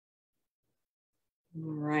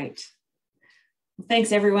All right. Well,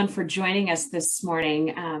 thanks everyone for joining us this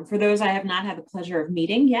morning. For those I have not had the pleasure of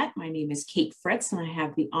meeting yet, my name is Kate Fritz, and I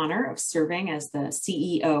have the honor of serving as the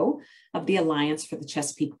CEO of the Alliance for the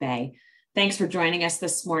Chesapeake Bay. Thanks for joining us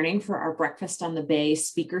this morning for our Breakfast on the Bay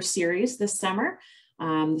speaker series this summer.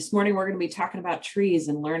 This morning, we're going to be talking about trees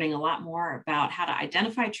and learning a lot more about how to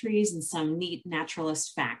identify trees and some neat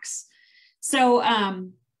naturalist facts. So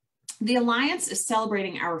the Alliance is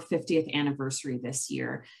celebrating our 50th anniversary this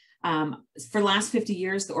year. For the last 50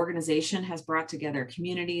 years, the organization has brought together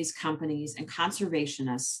communities, companies, and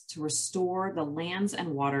conservationists to restore the lands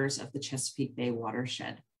and waters of the Chesapeake Bay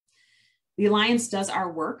watershed. The Alliance does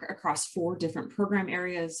our work across 4 different program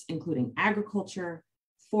areas, including agriculture,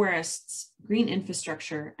 forests, green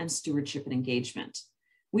infrastructure, and stewardship and engagement.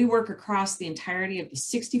 We work across the entirety of the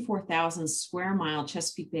 64,000 square mile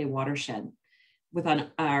Chesapeake Bay watershed, with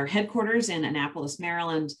our headquarters in Annapolis,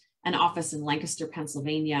 Maryland, an office in Lancaster,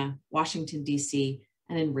 Pennsylvania, Washington, D.C.,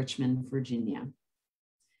 and in Richmond, Virginia.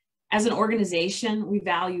 As an organization, we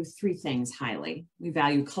value 3 things highly. We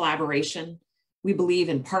value collaboration. We believe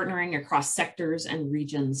in partnering across sectors and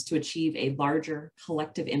regions to achieve a larger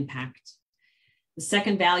collective impact. The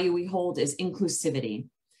second value we hold is inclusivity.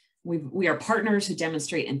 We are partners who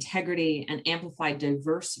demonstrate integrity and amplify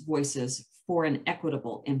diverse voices for an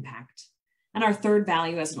equitable impact. And our third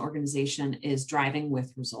value as an organization is driving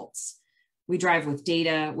with results. We drive with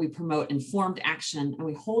data, we promote informed action, and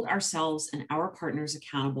we hold ourselves and our partners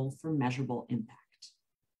accountable for measurable impact.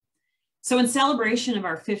 So in celebration of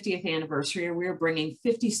our 50th anniversary, we are bringing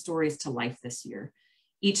 50 stories to life this year.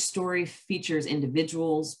 Each story features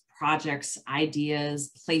individuals, projects,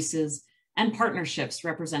 ideas, places, and partnerships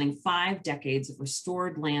representing 5 decades of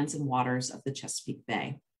restored lands and waters of the Chesapeake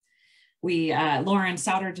Bay. Lauren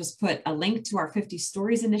Souter just put a link to our 50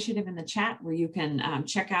 Stories initiative in the chat where you can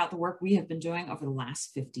check out the work we have been doing over the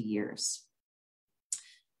last 50 years.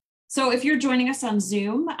 So if you're joining us on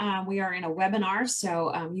Zoom, we are in a webinar,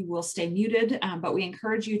 so you will stay muted, but we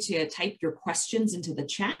encourage you to type your questions into the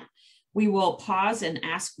chat. We will pause and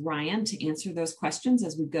ask Ryan to answer those questions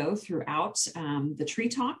as we go throughout the tree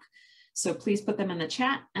talk. So please put them in the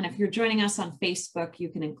chat. And if you're joining us on Facebook, you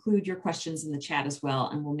can include your questions in the chat as well,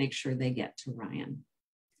 and we'll make sure they get to Ryan.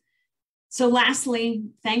 So lastly,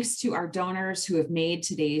 thanks to our donors who have made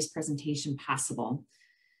today's presentation possible.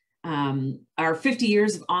 Our 50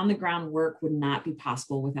 years of on-the-ground work would not be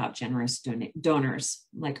possible without generous donors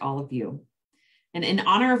like all of you. And in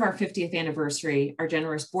honor of our 50th anniversary, our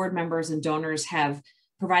generous board members and donors have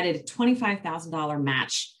provided a $25,000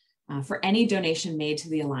 match for any donation made to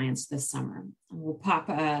the Alliance this summer. And we'll pop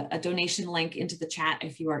a donation link into the chat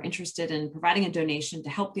if you are interested in providing a donation to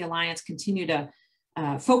help the Alliance continue to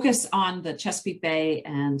focus on the Chesapeake Bay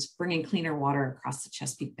and bringing cleaner water across the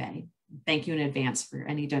Chesapeake Bay. Thank you in advance for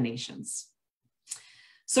any donations.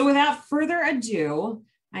 So without further ado,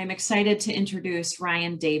 I'm excited to introduce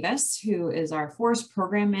Ryan Davis, who is our Forest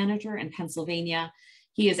Program Manager in Pennsylvania.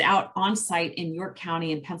 He is out on site in York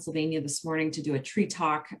County in Pennsylvania this morning to do a tree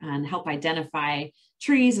talk and help identify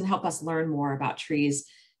trees and help us learn more about trees.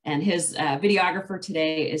 And his videographer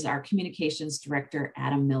today is our Communications Director,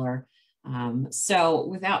 Adam Miller. So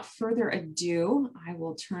without further ado, I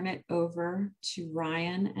will turn it over to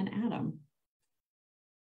Ryan and Adam.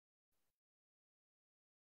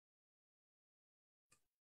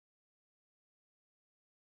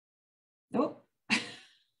 Oh. I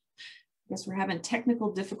guess we're having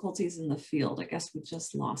technical difficulties in the field. I guess we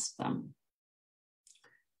just lost them.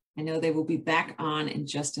 I know they will be back on in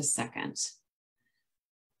just a second.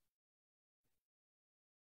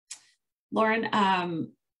 Lauren,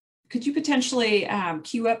 could you potentially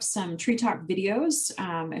queue up some Tree Talk videos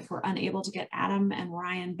if we're unable to get Adam and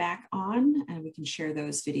Ryan back on, and we can share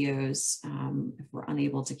those videos if we're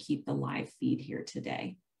unable to keep the live feed here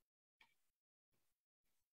today.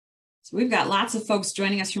 So we've got lots of folks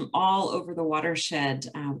joining us from all over the watershed.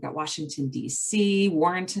 We've got Washington, D.C.,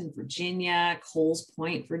 Warrenton, Virginia, Coles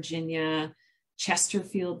Point, Virginia,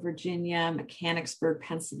 Chesterfield, Virginia, Mechanicsburg,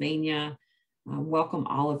 Pennsylvania. Welcome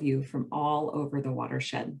all of you from all over the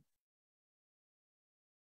watershed.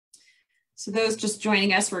 So those just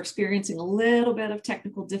joining us, we're experiencing a little bit of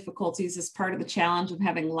technical difficulties as part of the challenge of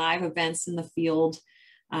having live events in the field.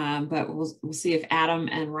 But we'll see if Adam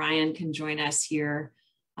and Ryan can join us here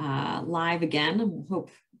live again, and we'll hope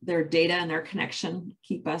their data and their connection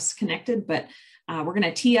keep us connected. But we're going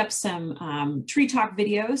to tee up some tree talk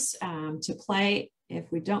videos to play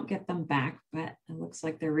if we don't get them back, but it looks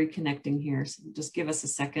like they're reconnecting here. So just give us a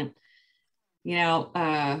second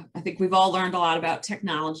I think we've all learned a lot about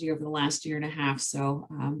technology over the last year and a half. So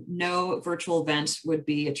no virtual event would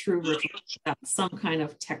be a true virtual without some kind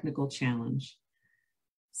of technical challenge.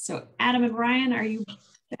 So Adam and Ryan, are you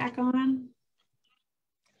back on?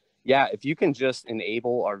 Yeah, if you can just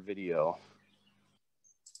enable our video.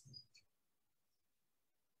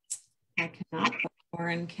 I cannot, but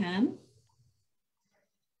Lauren can.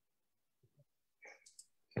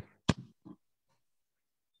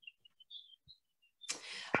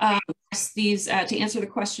 To answer the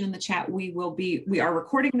question in the chat, we are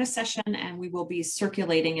recording this session and we will be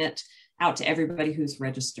circulating it out to everybody who's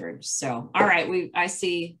registered. So, all right, I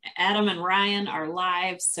see Adam and Ryan are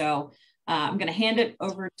live. So I'm going to hand it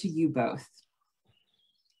over to you both.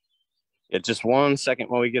 Yeah, just 1 second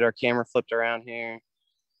while we get our camera flipped around here.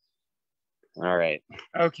 All right.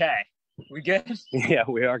 Okay. We good? Yeah,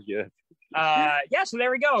 we are good. Yeah, so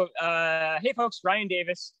there we go. Hey, folks, Ryan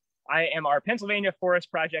Davis. I am our Pennsylvania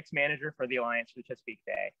Forest Projects Manager for the Alliance for the Chesapeake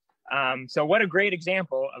Bay. So what a great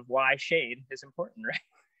example of why shade is important, right?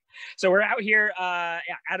 So we're out here.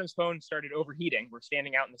 Adam's phone started overheating. We're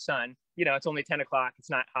standing out in the sun. It's only 10 o'clock. It's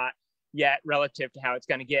not hot yet relative to how it's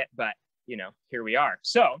going to get, but, here we are.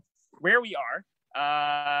 So where we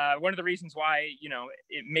are, one of the reasons why,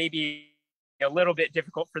 it may be a little bit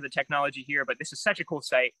difficult for the technology here, but this is such a cool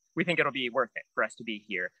site. We think it'll be worth it for us to be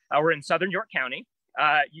here. We're in Southern York County.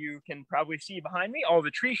 You can probably see behind me all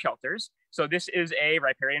the tree shelters. So this is a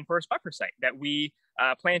riparian forest buffer site that we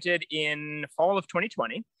planted in fall of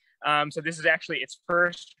 2020. So this is actually its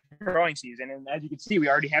first growing season. And as you can see, we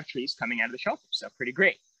already have trees coming out of the shelter. So pretty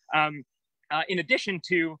great. In addition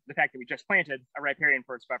to the fact that we just planted a riparian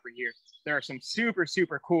forest buffer here, there are some super,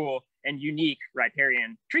 super cool and unique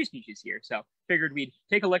riparian tree species here. So figured we'd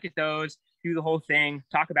take a look at those, do the whole thing,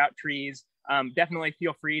 talk about trees. Definitely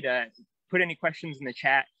feel free to put any questions in the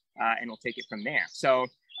chat and we'll take it from there. So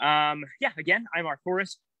yeah, again, I'm our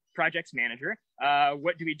Forest Projects Manager.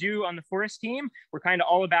 What do we do on the forest team? We're kind of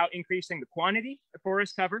all about increasing the quantity of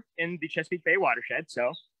forest cover in the Chesapeake Bay watershed,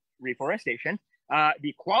 so reforestation,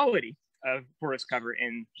 the quality of forest cover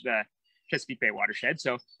in the Chesapeake Bay watershed,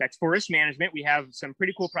 so that's forest management. We have some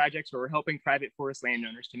pretty cool projects where we're helping private forest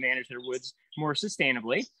landowners to manage their woods more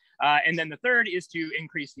sustainably. And then the third is to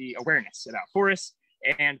increase the awareness about forests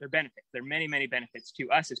and their benefits. There are many, many benefits to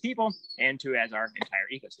us as people and to as our entire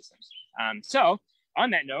ecosystems. So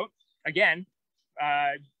on that note, again,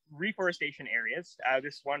 reforestation areas,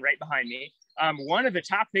 this one right behind me. One of the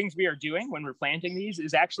top things we are doing when we're planting these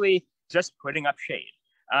is actually just putting up shade.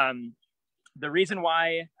 The reason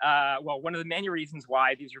why, one of the many reasons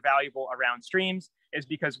why these are valuable around streams is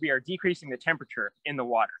because we are decreasing the temperature in the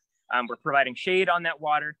water. We're providing shade on that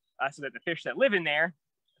water so that the fish that live in there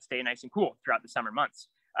stay nice and cool throughout the summer months.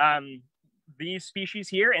 These species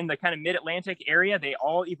here in the kind of mid-Atlantic area, they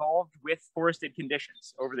all evolved with forested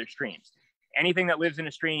conditions over their streams. Anything that lives in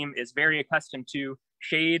a stream is very accustomed to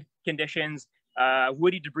shade conditions,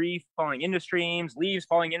 woody debris falling into streams, leaves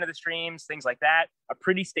falling into the streams, things like that. A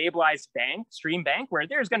pretty stabilized bank, stream bank, where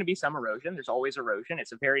there's going to be some erosion. There's always erosion.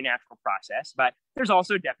 It's a very natural process, but there's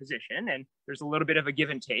also deposition and there's a little bit of a give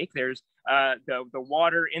and take. There's the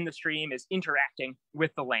water in the stream is interacting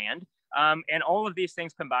with the land. And all of these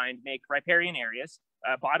things combined make riparian areas,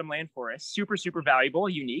 bottomland forests, super, super valuable,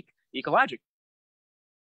 unique, ecological.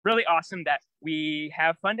 Really awesome that we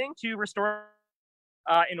have funding to restore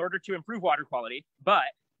in order to improve water quality, but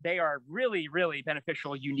they are really, really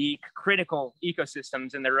beneficial, unique, critical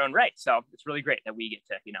ecosystems in their own right. So it's really great that we get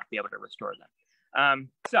to, be able to restore them.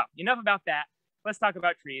 So enough about that. Let's talk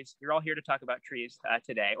about trees. You're all here to talk about trees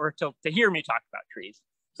today, or to hear me talk about trees.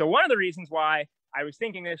 So one of the reasons why I was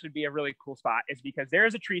thinking this would be a really cool spot is because there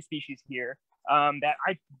is a tree species here that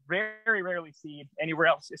I very rarely see anywhere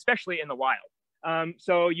else, especially in the wild.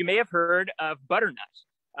 So you may have heard of butternut.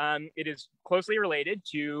 It is closely related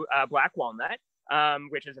to black walnut,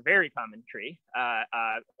 which is a very common tree.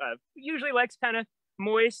 Usually likes kind of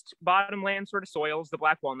moist bottomland sort of soils, the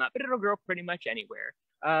black walnut, but it'll grow pretty much anywhere.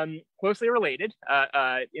 Closely related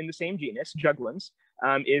in the same genus, juglans,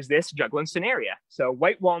 is this Juglans cinerea. So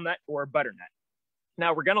white walnut or butternut.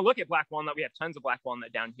 Now we're going to look at black walnut. We have tons of black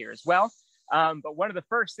walnut down here as well. But one of the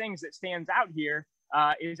first things that stands out here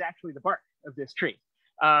is actually the bark of this tree.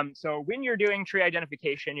 So when you're doing tree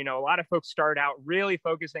identification, a lot of folks start out really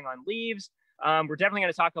focusing on leaves. We're definitely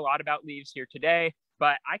going to talk a lot about leaves here today,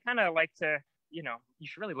 but I kind of like to, you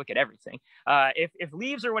should really look at everything. If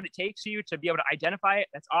leaves are what it takes you to be able to identify it,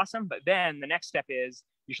 that's awesome. But then the next step is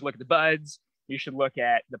you should look at the buds, you should look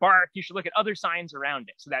at the bark, you should look at other signs around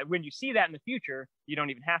it so that when you see that in the future, you don't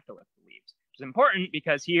even have to look at the leaves. Which is important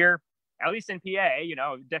because here at least in PA, you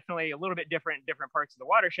know, definitely a little bit different parts of the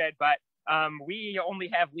watershed, but we only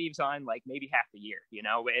have leaves on like maybe half the year. You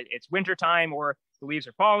know, it's winter time, or the leaves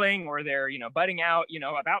are falling, or they're, you know, budding out, you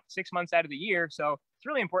know, about 6 months out of the year. So it's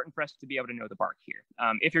really important for us to be able to know the bark here.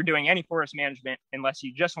 If you're doing any forest management, unless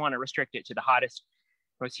you just want to restrict it to the hottest,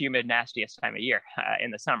 most humid, nastiest time of year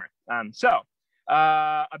in the summer.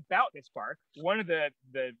 About this bark, one of the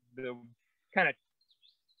kind of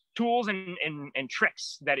tools and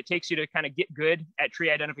tricks that it takes you to kind of get good at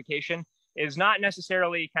tree identification is not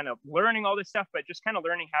necessarily kind of learning all this stuff, but just kind of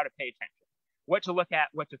learning how to pay attention, what to look at,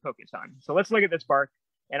 what to focus on. So let's look at this bark.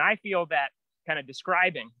 And I feel that kind of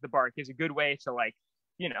describing the bark is a good way to, like,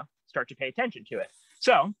 you know, start to pay attention to it.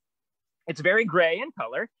 So it's very gray in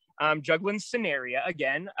color. Juglans cinerea,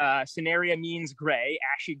 again, cinerea means gray,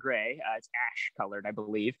 ashy gray. It's ash colored, I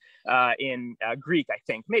believe, in Greek, I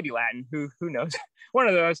think, maybe Latin, who knows, one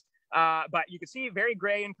of those. But you can see very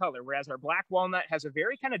gray in color, whereas our black walnut has a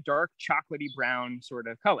very kind of dark chocolatey brown sort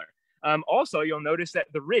of color. Also, you'll notice that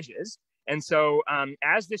the ridges, and so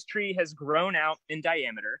as this tree has grown out in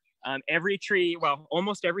diameter, every tree, well,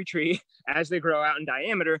 almost every tree, as they grow out in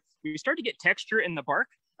diameter, we start to get texture in the bark.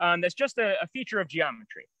 That's just a feature of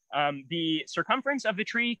geometry. The circumference of the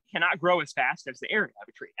tree cannot grow as fast as the area of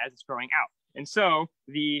a tree as it's growing out. And so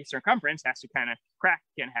the circumference has to kind of crack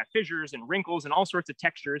and have fissures and wrinkles and all sorts of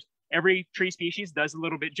textures. Every tree species does a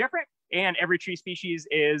little bit different, and every tree species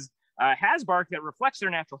has bark that reflects their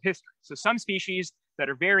natural history. So some species that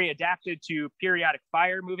are very adapted to periodic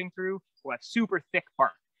fire moving through will have super thick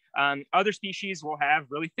bark. Other species will have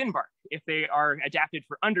really thin bark if they are adapted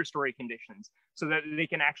for understory conditions so that they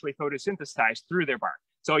can actually photosynthesize through their bark.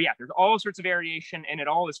 So yeah, there's all sorts of variation, and it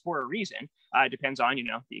all is for a reason. It depends on, you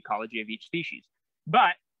know, the ecology of each species.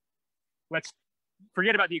 But let's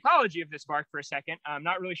forget about the ecology of this bark for a second. I'm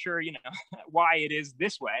not really sure, you know, why it is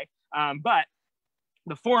this way, but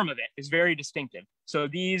the form of it is very distinctive. So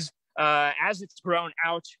these, as it's grown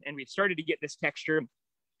out and we've started to get this texture,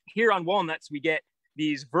 here on walnuts, we get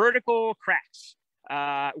these vertical cracks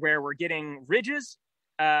where we're getting ridges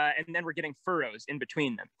and then we're getting furrows in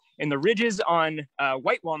between them. And the ridges on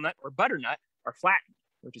white walnut or butternut are flattened,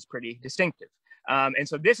 which is pretty distinctive. And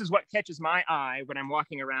so this is what catches my eye when I'm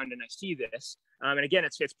walking around and I see this. And again,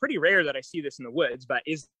 it's pretty rare that I see this in the woods, but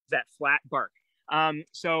is that flat bark.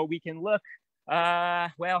 So we can look,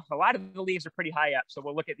 well, a lot of the leaves are pretty high up. So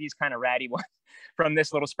we'll look at these kind of ratty ones from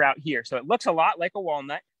this little sprout here. So it looks a lot like a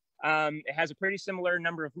walnut. It has a pretty similar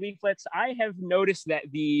number of leaflets. I have noticed that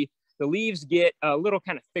the leaves get a little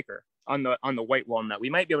kind of thicker on the white walnut. We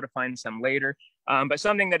might be able to find some later, but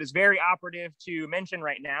something that is very operative to mention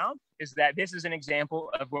right now is that this is an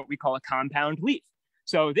example of what we call a compound leaf.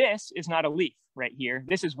 So this is not a leaf right here.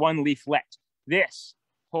 This is one leaflet. This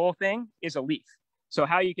whole thing is a leaf. So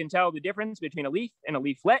how you can tell the difference between a leaf and a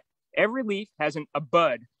leaflet, every leaf has a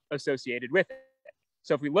bud associated with it.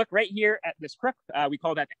 So if we look right here at this crook, we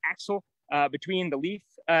call that the axil between the leaf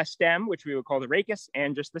stem, which we would call the rachis,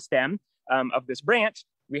 and just the stem of this branch.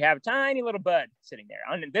 We have a tiny little bud sitting there.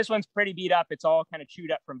 And this one's pretty beat up. It's all kind of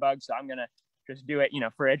chewed up from bugs. So I'm going to just do it, you know,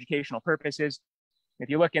 for educational purposes. If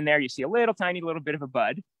you look in there, you see a little tiny little bit of a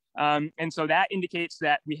bud. And so that indicates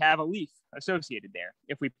that we have a leaf associated there.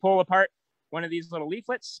 If we pull apart one of these little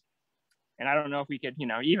leaflets, and I don't know if we could, you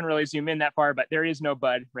know, even really zoom in that far, but there is no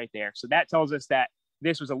bud right there. So that tells us that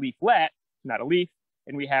this was a leaflet, not a leaf.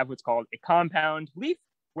 And we have what's called a compound leaf,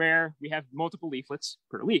 where we have multiple leaflets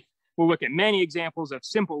per leaf. We'll look at many examples of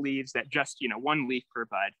simple leaves that just, you know, one leaf per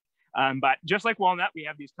bud. But just like walnut, we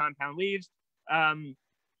have these compound leaves.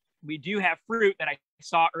 We do have fruit that I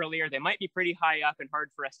saw earlier. They might be pretty high up and hard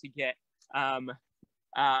for us to get.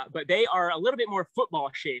 But they are a little bit more football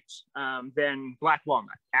shaped than black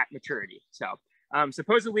walnut at maturity. So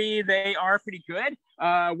supposedly they are pretty good.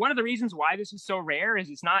 One of the reasons why this is so rare is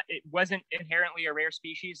it wasn't inherently a rare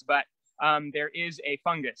species, but there is a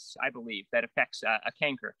fungus, I believe, that affects a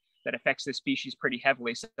canker that affects this species pretty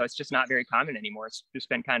heavily. So it's just not very common anymore. It's just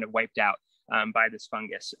been kind of wiped out by this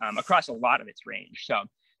fungus across a lot of its range. So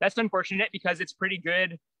that's unfortunate because it's pretty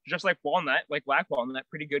good, just like walnut, like black walnut,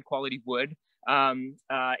 pretty good quality wood.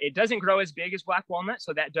 It doesn't grow as big as black walnut,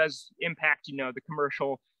 so that does impact, you know, the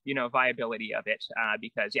commercial, you know, viability of it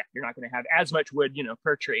because, yeah, you're not going to have as much wood, you know,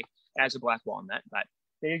 per tree as a black walnut. But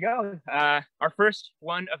there you go. Our first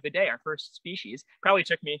one of the day, our first species. Probably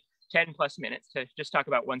took me 10 plus minutes to just talk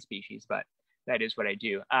about one species, but that is what I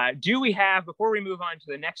do. Do we have, before we move on to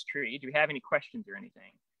the next tree, do we have any questions or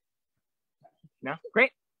anything? No?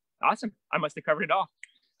 Great. Awesome. I must have covered it all.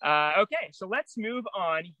 Okay, so let's move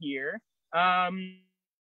on here. So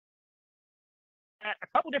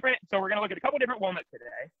we're going to look at a couple different walnuts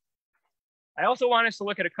today. I also want us to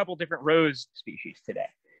look at a couple different rose species today.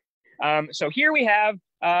 So here we have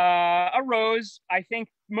a rose. I think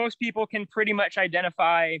most people can pretty much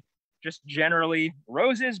identify just generally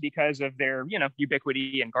roses because of their,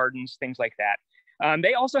 ubiquity in gardens, things like that.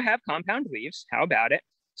 They also have compound leaves. How about it?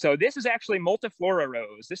 So this is actually multiflora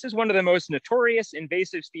rose. This is one of the most notorious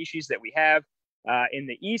invasive species that we have in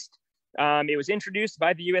the East. It was introduced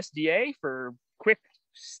by the USDA for quick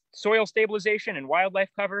soil stabilization and wildlife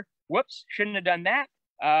cover. Whoops, shouldn't have done that.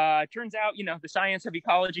 Turns out, the science of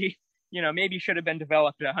ecology, maybe should have been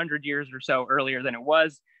developed 100 years or so earlier than it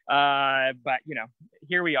was. But,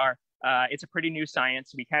 here we are. It's a pretty new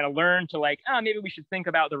science. We kind of learned to maybe we should think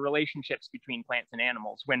about the relationships between plants and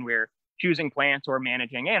animals when we're choosing plants or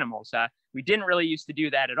managing animals. We didn't really used to do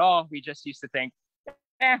that at all. We just used to think,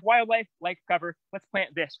 wildlife like cover, let's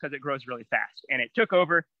plant this because it grows really fast. And it took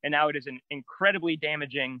over, and now it is an incredibly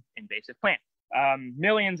damaging invasive plant.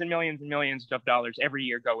 Millions and millions and millions of dollars every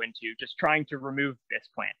year go into just trying to remove this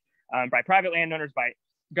plant by private landowners, by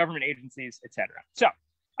government agencies, etc. So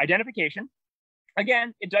identification,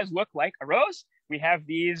 again, it does look like a rose. We have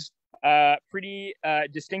these pretty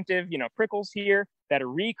distinctive, prickles here that are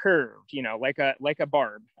recurved, like a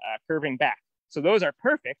barb curving back. So those are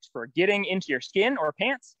perfect for getting into your skin or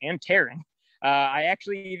pants and tearing. I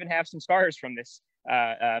actually even have some scars from this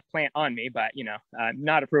plant on me, but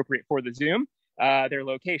not appropriate for the Zoom, their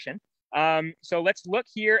location. So let's look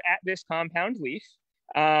here at this compound leaf.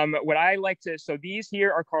 What I like to, so these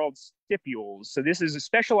here are called stipules. So this is a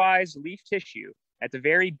specialized leaf tissue at the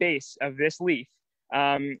very base of this leaf.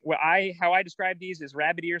 How I describe these is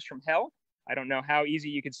rabbit ears from hell. I don't know how easy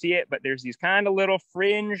you could see it, but there's these kind of little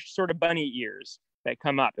fringed sort of bunny ears that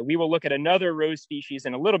come up. And we will look at another rose species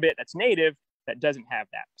in a little bit that's native that doesn't have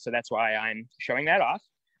that. So that's why I'm showing that off.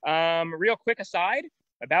 Real quick aside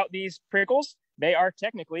about these prickles. They are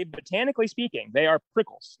technically, botanically speaking, they are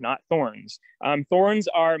prickles, not thorns. Thorns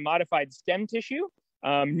are modified stem tissue.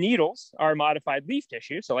 Needles are modified leaf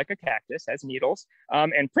tissue, so like a cactus has needles,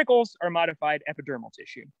 and prickles are modified epidermal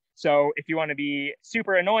tissue. So if you want to be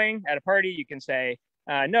super annoying at a party, you can say,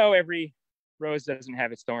 no, every rose doesn't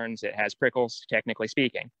have its thorns, it has prickles, technically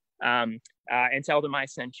speaking, and tell them I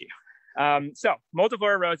sent you. So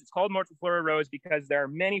multiflora rose, it's called multiflora rose because there are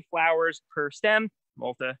many flowers per stem,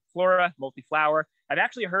 multiflora, multiflower. I've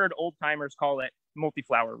actually heard old timers call it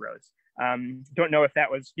multiflower rose. Don't know if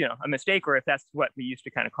that was, a mistake or if that's what we used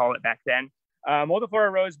to kind of call it back then.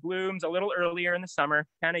 Multiflora rose blooms a little earlier in the summer,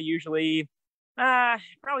 kind of usually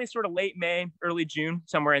probably sort of late May, early June,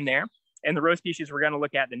 somewhere in there. And the rose species we're going to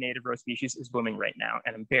look at, the native rose species, is blooming right now,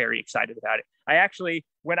 and I'm very excited about it. I actually,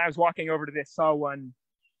 when I was walking over to this, saw one.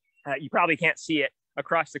 You probably can't see it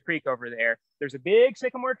across the creek over there. There's a big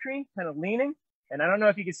sycamore tree kind of leaning. And I don't know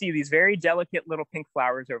if you can see these very delicate little pink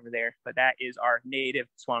flowers over there, but that is our native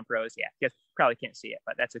swamp rose. Yeah, guess probably can't see it,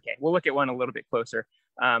 but that's okay. We'll look at one a little bit closer.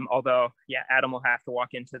 Although, yeah, Adam will have to walk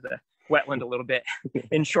into the wetland a little bit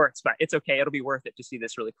in shorts, but it's okay. It'll be worth it to see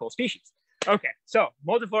this really cool species. Okay, so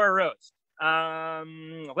multiflora rose.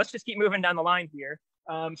 Let's just keep moving down the line here.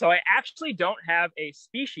 So I actually don't have a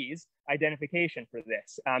species identification for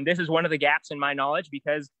this. This is one of the gaps in my knowledge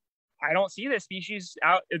because I don't see this species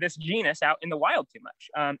out, this genus out in the wild too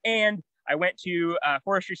much. And I went to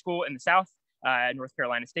forestry school in the South, North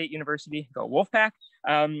Carolina State University, go Wolfpack.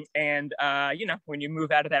 When you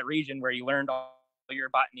move out of that region where you learned all your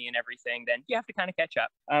botany and everything, then you have to kind of catch up.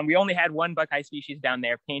 We only had one buckeye species down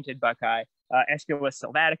there, painted buckeye, Aesculus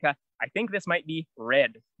sylvatica. I think this might be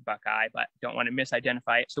red buckeye, but don't want to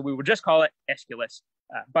misidentify it. So we would just call it Aesculus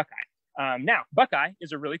buckeye. Now, buckeye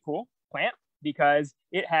is a really cool plant because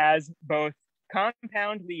it has both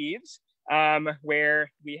compound leaves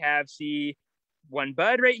where we have, one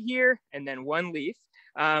bud right here and then one leaf.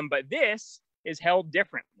 But this is held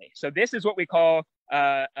differently. So this is what we call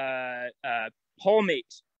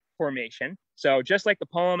palmate formation. So just like the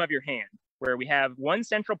palm of your hand, where we have one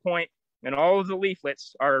central point and all of the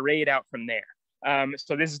leaflets are arrayed out from there.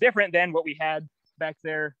 So this is different than what we had back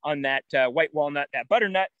there on that white walnut, that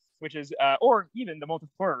butternut, which is, or even the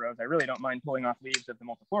multiflora rose. I really don't mind pulling off leaves of the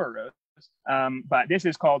multiflora rose. But this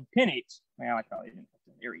is called pinnate. Well, I probably didn't.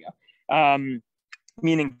 Here we go.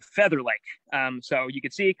 Meaning feather-like. So you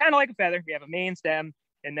can see kind of like a feather. We have a main stem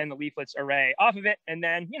and then the leaflets array off of it. And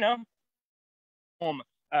then,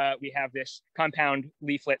 we have this compound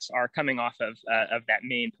leaflets are coming off of that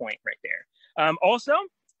main point right there. Also,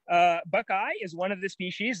 buckeye is one of the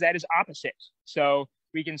species that is opposite. So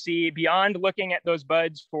we can see beyond looking at those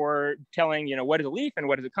buds for telling, what is a leaf and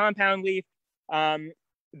what is a compound leaf.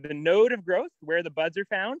 The node of growth where the buds are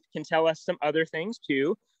found can tell us some other things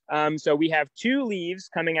too. So we have two leaves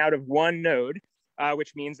coming out of one node,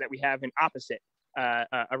 which means that we have an opposite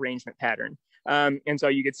arrangement pattern. And so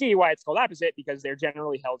you can see why it's called opposite, because they're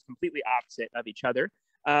generally held completely opposite of each other.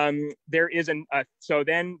 There is so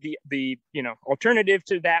then the alternative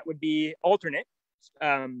to that would be alternate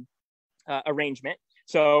arrangement.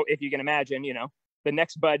 So if you can imagine, the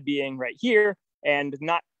next bud being right here, and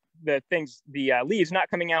not the leaves not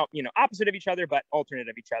coming out, opposite of each other, but alternate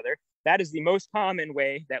of each other. That is the most common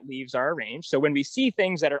way that leaves are arranged. So when we see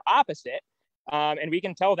things that are opposite, and we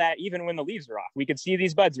can tell that even when the leaves are off, we could see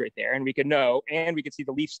these buds right there, and we could know, and we could see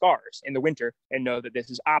the leaf scars in the winter and know that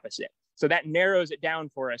this is opposite. So that narrows it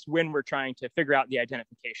down for us when we're trying to figure out the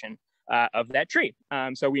identification of that tree.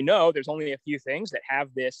 So we know there's only a few things that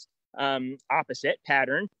have this opposite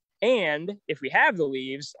pattern. And if we have the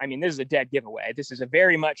leaves, I mean, this is a dead giveaway. This is a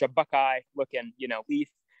very much a Buckeye looking, leaf.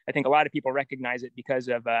 I think a lot of people recognize it because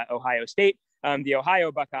of Ohio State. The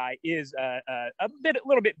Ohio Buckeye is a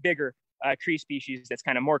little bit bigger tree species that's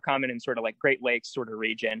kind of more common in sort of like Great Lakes sort of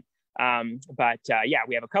region. But yeah,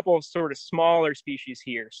 we have a couple of sort of smaller species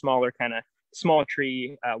here, smaller kind of small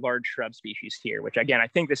tree, large shrub species here, which again, I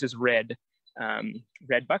think this is red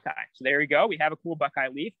Buckeye. So there we go. We have a cool Buckeye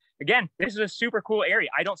leaf. Again, this is a super cool area.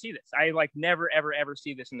 I don't see this. I like never, ever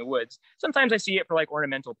see this in the woods. Sometimes I see it for like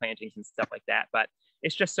ornamental plantings and stuff like that, but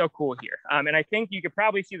it's just so cool here. And I think you could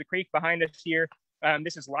probably see the creek behind us here.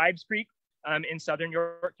 This is Libes Creek in southern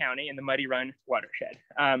York County in the Muddy Run watershed.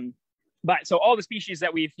 But so all the species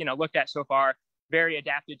that we've looked at so far, very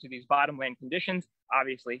adapted to these bottomland conditions.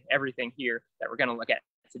 Obviously, everything here that we're going to look at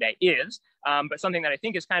today is, but something that I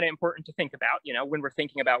think is kind of important to think about, when we're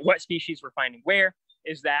thinking about what species we're finding where,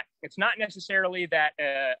 is that it's not necessarily that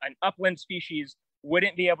an upland species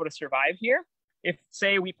wouldn't be able to survive here. If,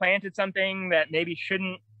 say, we planted something that maybe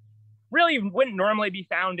wouldn't normally be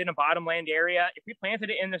found in a bottomland area, if we planted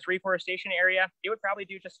it in this reforestation area, it would probably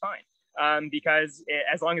do just fine. Because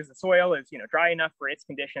as long as the soil is, dry enough for its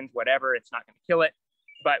conditions, whatever, it's not going to kill it.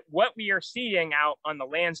 But what we are seeing out on the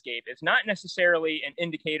landscape is not necessarily an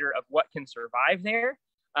indicator of what can survive there,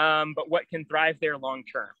 but what can thrive there long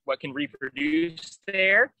term, what can reproduce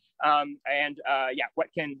there,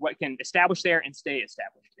 what can establish there and stay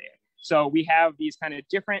established there. So we have these kind of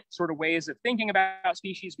different sort of ways of thinking about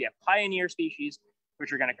species. We have pioneer species,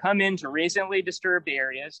 which are going to come into recently disturbed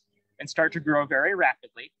areas and start to grow very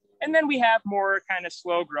rapidly. And then we have more kind of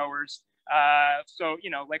slow growers. So,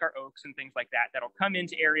 like our oaks and things like that, that'll come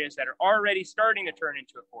into areas that are already starting to turn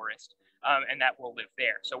into a forest, and that will live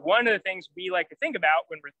there. So one of the things we like to think about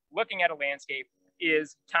when we're looking at a landscape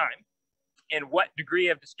is time and what degree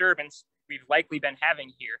of disturbance we've likely been having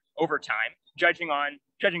here over time, judging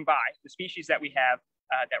by the species that we have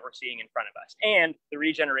that we're seeing in front of us and the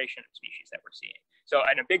regeneration of species that we're seeing. So,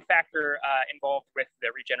 and a big factor involved with the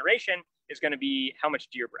regeneration is going to be how much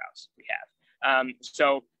deer browse we have.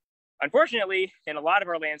 So unfortunately, in a lot of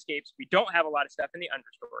our landscapes, we don't have a lot of stuff in the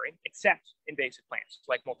understory, except invasive plants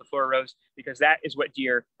like multiflora rose, because that is what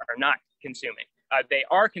deer are not consuming. They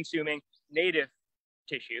are consuming native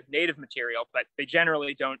tissue, native material, but they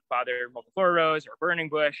generally don't bother multiflora rose or burning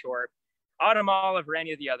bush or autumn olive or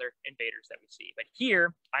any of the other invaders that we see. But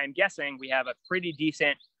here, I'm guessing we have a pretty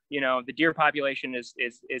decent, the deer population is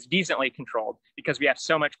decently controlled because we have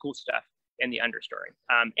so much cool stuff in the understory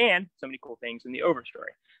and so many cool things in the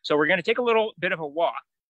overstory. So we're going to take a little bit of a walk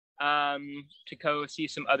to go see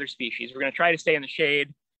some other species. We're going to try to stay in the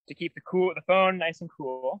shade to keep the phone nice and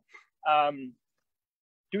cool.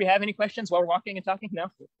 Do we have any questions while we're walking and talking? No?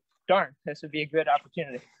 Darn, this would be a good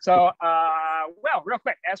opportunity. So, well, real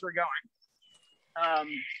quick, as we're going,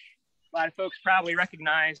 a lot of folks probably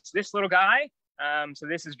recognize this little guy. So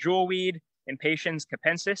this is jewelweed Impatiens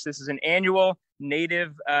capensis. This is an annual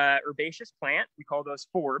native herbaceous plant. We call those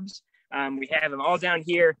forbs. We have them all down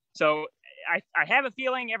here. So I have a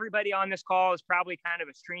feeling everybody on this call is probably kind of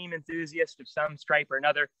a stream enthusiast of some stripe or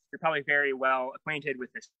another. You're probably very well acquainted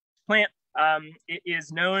with this plant. It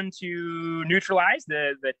is known to neutralize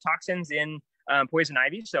the toxins in poison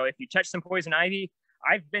ivy. So if you touch some poison ivy,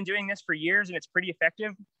 I've been doing this for years and it's pretty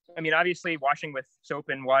effective. I mean, obviously washing with soap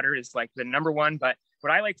and water is like the number one, but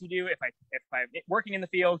what I like to do if I'm working in the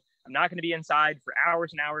field, I'm not going to be inside for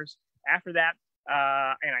hours and hours after that.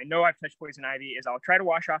 And I know I've touched poison ivy, is I'll try to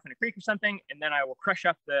wash off in a creek or something, and then I will crush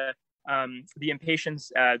up the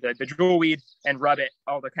impatiens, the jewelweed, and rub it,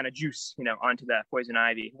 all the kind of juice, onto the poison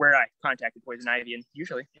ivy where I contacted poison ivy, and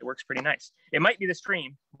usually it works pretty nice. It might be the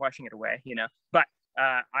stream washing it away, but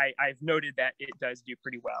I've noted that it does do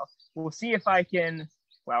pretty well. We'll see if I can.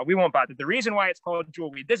 Well, we won't bother. The reason why it's called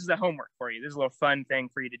jewelweed, this is a homework for you. This is a little fun thing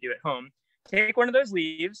for you to do at home. Take one of those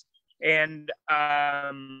leaves and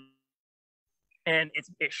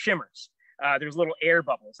it shimmers. There's little air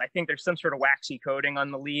bubbles. I think there's some sort of waxy coating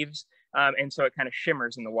on the leaves, and so it kind of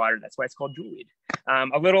shimmers in the water. That's why it's called jewelweed.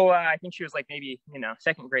 I think she was like maybe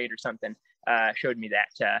second grade or something. Showed me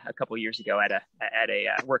that a couple years ago at a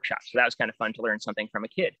workshop. So that was kind of fun to learn something from a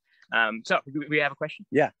kid. So we have a question.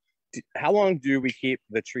 Yeah. How long do we keep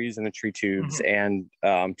the trees in the tree tubes and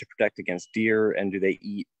to protect against deer? And do they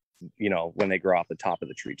eat, when they grow off the top of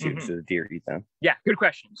the tree tubes, do the deer eat them? Yeah, good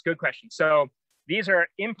questions. Good question. So these are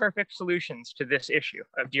imperfect solutions to this issue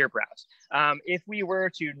of deer browse. If we were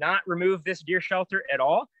to not remove this deer shelter at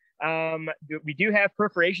all, we do have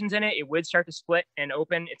perforations in it. It would start to split and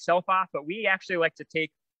open itself off, but we actually like to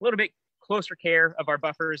take a little bit closer care of our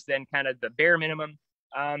buffers than kind of the bare minimum,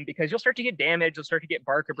 because you'll start to get damage, you'll start to get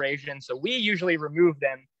bark abrasion. So we usually remove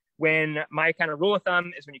them when my kind of rule of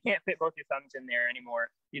thumb is when you can't fit both your thumbs in there anymore,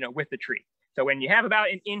 with the tree. So when you have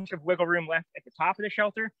about an inch of wiggle room left at the top of the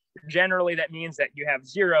shelter, generally that means that you have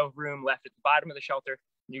 0 room left at the bottom of the shelter.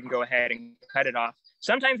 You can go ahead and cut it off.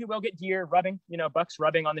 Sometimes you will get deer rubbing, bucks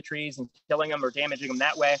rubbing on the trees and killing them or damaging them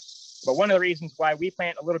that way. But one of the reasons why we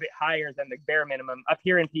plant a little bit higher than the bare minimum up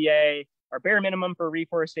here in PA, our bare minimum for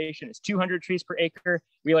reforestation is 200 trees per acre.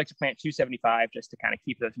 We like to plant 275 just to kind of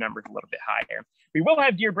keep those numbers a little bit higher. We will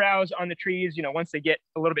have deer browse on the trees, once they get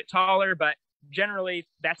a little bit taller, but generally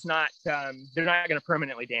that's not, they're not going to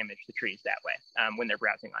permanently damage the trees that way when they're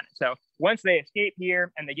browsing on it. So once they escape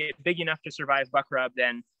here and they get big enough to survive buck rub,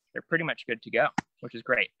 then they're pretty much good to go, which is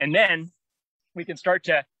great. And then we can start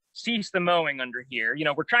to cease the mowing under here.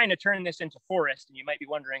 We're trying to turn this into forest, and you might be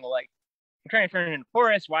wondering, like, we're trying to turn it into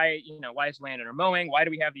forest. Why, why is landowner mowing? Why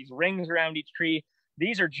do we have these rings around each tree?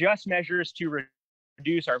 These are just measures to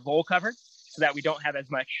reduce our vole cover so that we don't have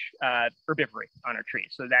as much herbivory on our trees,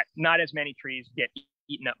 so that not as many trees get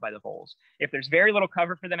eaten up by the voles. If there's very little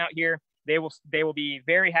cover for them out here, they will be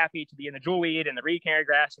very happy to be in the jewelweed and the reed canary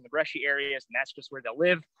grass and the brushy areas, and that's just where they'll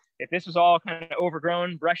live. If this was all kind of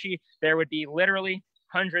overgrown, brushy, there would be literally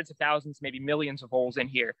hundreds of thousands, maybe millions of voles in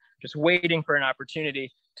here, just waiting for an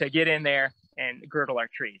opportunity to get in there and girdle our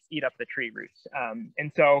trees, eat up the tree roots.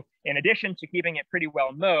 And so in addition to keeping it pretty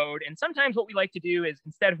well mowed, and sometimes what we like to do is,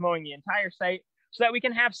 instead of mowing the entire site, so that we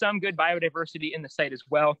can have some good biodiversity in the site as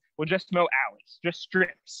well, we'll just mow alleys, just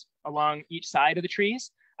strips along each side of the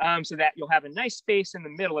trees, so that you'll have a nice space in the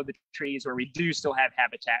middle of the trees where we do still have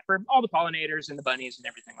habitat for all the pollinators and the bunnies and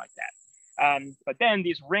everything like that. But then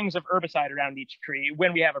these rings of herbicide around each tree,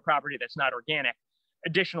 when we have a property that's not organic,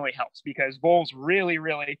 additionally helps, because voles really,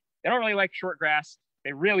 they don't really like short grass.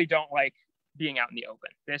 They really don't like being out in the open.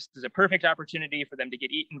 This is a perfect opportunity for them to get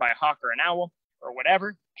eaten by a hawk or an owl or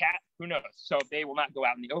whatever, cat, who knows. So they will not go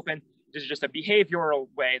out in the open. This is just a behavioral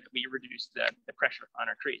way that we reduce the pressure on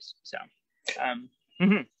our trees. So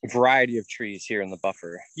variety of trees here in the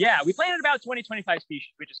buffer. Yeah, we planted about 20-25 species,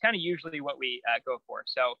 which is kind of usually what we go for.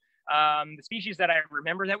 So the species that I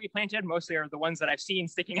remember that we planted mostly are the ones that I've seen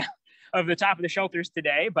sticking out of the top of the shelters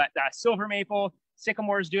today, but silver maple,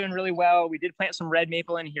 sycamore is doing really well. We did plant some red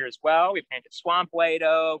maple in here as well. We planted swamp white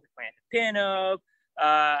oak, we planted pin oak,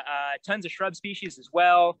 tons of shrub species as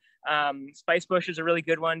well. Spice bush is a really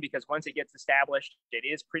good one because once it gets established, it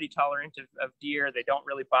is pretty tolerant of deer. They don't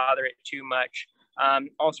really bother it too much.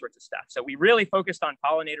 All sorts of stuff. So we really focused on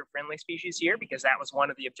pollinator friendly species here because that was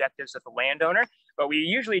one of the objectives of the landowner, but we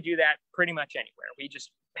usually do that pretty much anywhere. We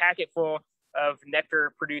just pack it full of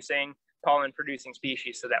nectar producing, pollen producing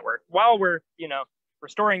species so that while we're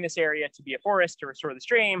restoring this area to be a forest to restore the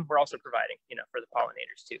stream, we're also providing for the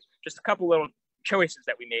pollinators too. Just a couple little choices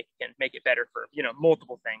that we make can make it better for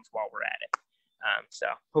multiple things while we're at it. So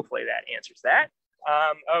hopefully that answers that.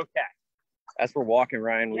 Okay. As we're walking,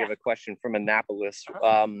 Ryan, we have a question from Annapolis.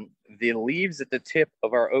 The leaves at the tip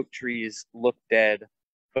of our oak trees look dead,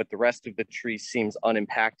 but the rest of the tree seems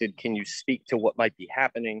unimpacted. Can you speak to what might be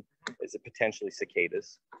happening? Is it potentially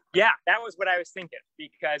cicadas? Yeah, that was what I was thinking,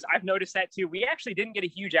 because I've noticed that too. We actually didn't get a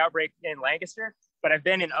huge outbreak in Lancaster, but I've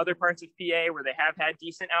been in other parts of PA where they have had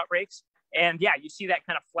decent outbreaks. And yeah, you see that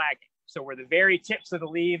kind of flagging. So where the very tips of the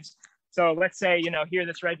leaves. So let's say, here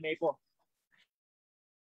this red maple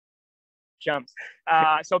jumps.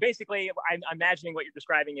 So basically, I'm imagining what you're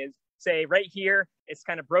describing is, say, right here, it's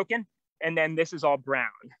kind of broken, and then this is all brown.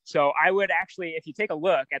 So I would actually, if you take a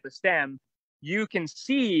look at the stem, you can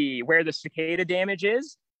see where the cicada damage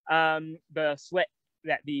is, the slit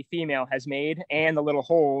that the female has made, and the little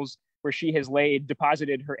holes where she has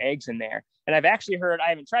deposited her eggs in there. And I've actually heard, I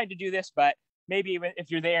haven't tried to do this, but maybe if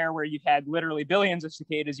you're there where you've had literally billions of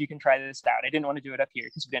cicadas, you can try this out. I didn't want to do it up here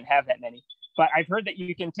because we didn't have that many. But I've heard that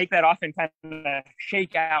you can take that off and kind of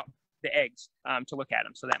shake out the eggs to look at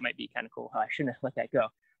them. So that might be kind of cool. I shouldn't have let that go.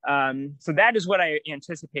 So that is what I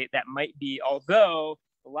anticipate that might be, although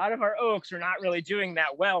a lot of our oaks are not really doing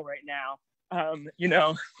that well right now. You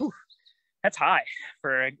know, whew, that's high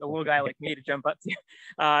for a little guy like me to jump up to.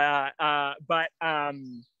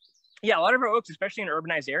 Yeah, a lot of our oaks, especially in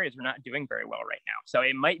urbanized areas, are not doing very well right now. So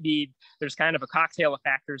it might be, there's kind of a cocktail of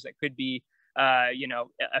factors that could be, you know,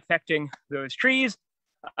 affecting those trees.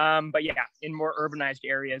 But yeah, in more urbanized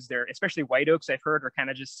areas, there, especially white oaks, I've heard, are kind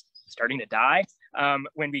of just starting to die.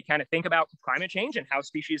 When we kind of think about climate change and how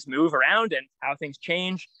species move around and how things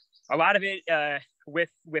change, a lot of it with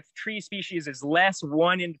tree species is less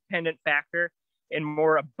one independent factor and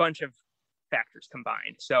more a bunch of factors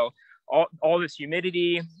combined. So all this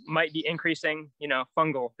humidity might be increasing, you know,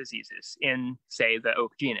 fungal diseases in, say, the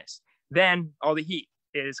oak genus. Then all the heat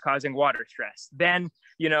is causing water stress. Then,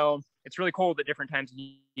 you know, it's really cold at different times of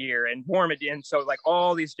year and warm, and so like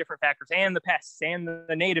all these different factors and the pests and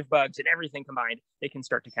the native bugs and everything combined, they can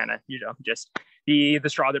start to kind of, you know, just be the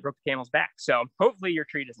straw that broke the camel's back. So hopefully your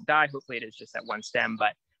tree doesn't die. Hopefully it is just that one stem.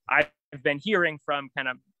 But I've been hearing from kind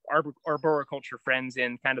of arboriculture friends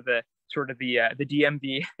in kind of the sort of the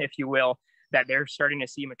DMV, if you will, that they're starting to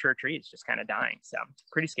see mature trees just kind of dying. So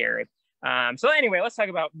pretty scary. So anyway, let's talk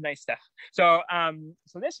about nice stuff. So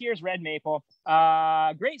so this year's red maple,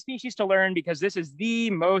 great species to learn because this is the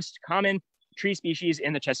most common tree species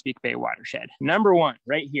in the Chesapeake Bay watershed. Number one,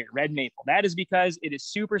 right here, red maple. That is because it is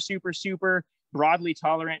super, super, super broadly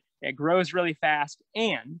tolerant. It grows really fast,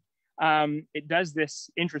 and it does this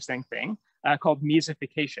interesting thing called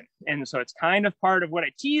mesification. And so it's kind of part of what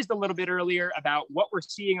I teased a little bit earlier about what we're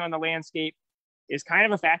seeing on the landscape is kind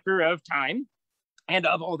of a factor of time and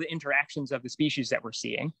of all the interactions of the species that we're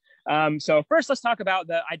seeing. So first, let's talk about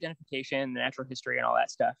the identification, the natural history, and all that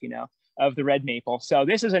stuff, you know, of the red maple. So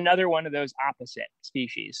this is another one of those opposite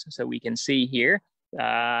species. So we can see here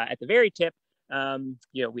at the very tip,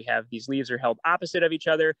 you know, we have these leaves are held opposite of each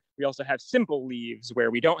other. We also have simple leaves where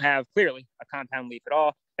we don't have clearly a compound leaf at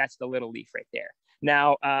all. That's the little leaf right there.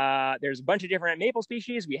 Now, there's a bunch of different maple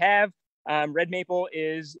species. We have red maple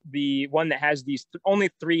is the one that has these only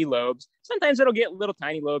 3 lobes. Sometimes it'll get little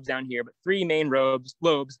tiny lobes down here, but 3 main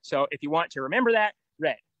lobes. So if you want to remember that,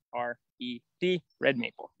 red, R-E-D, red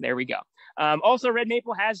maple. There we go. Also, red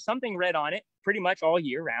maple has something red on it pretty much all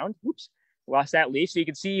year round. Oops, lost that leaf. So you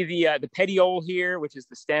can see the petiole here, which is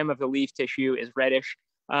the stem of the leaf tissue, is reddish.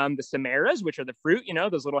 The samaras, which are the fruit, you know,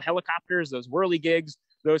 those little helicopters, those whirligigs,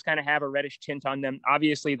 those kind of have a reddish tint on them.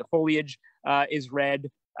 Obviously, the foliage is red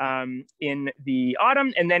in the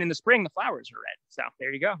autumn, and then in the spring, the flowers are red. So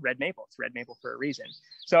there you go, red maple. It's red maple for a reason.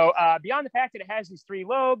 So beyond the fact that it has these 3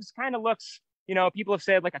 lobes, kind of looks, you know, people have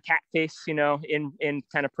said like a cat face, you know, in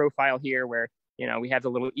kind of profile here where, you know, we have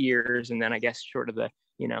the little ears and then I guess sort of the,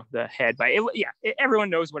 you know, the head. But everyone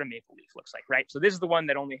knows what a maple leaf looks like, right? So this is the one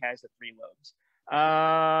that only has the 3 lobes.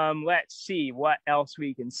 Let's see what else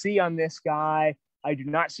we can see on this guy. I do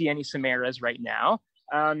not see any samaras right now,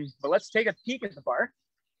 but let's take a peek at the bark.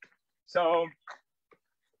 So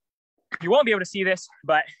you won't be able to see this,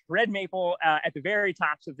 but red maple at the very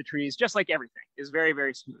tops of the trees, just like everything, is very,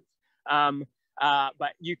 very smooth.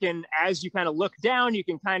 But you can, as you kind of look down, you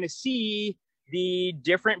can kind of see the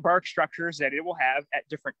different bark structures that it will have at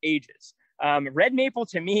different ages. Red maple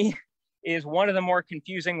to me is one of the more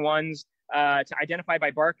confusing ones to identify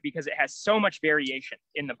by bark because it has so much variation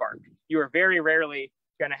in the bark. You are very rarely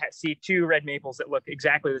going to see 2 red maples that look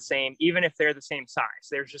exactly the same, even if they're the same size.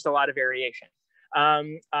 There's just a lot of variation.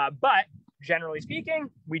 But generally speaking,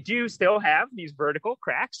 we do still have these vertical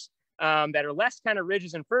cracks that are less kind of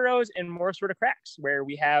ridges and furrows and more sort of cracks where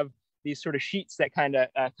we have these sort of sheets that kind of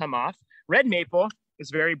come off. Red maple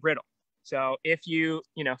is very brittle. So if you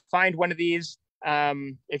find one of these,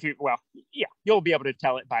 you'll be able to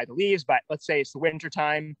tell it by the leaves, but let's say it's the winter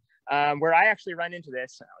time, where I actually run into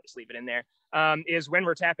this, I'll just leave it in there, is when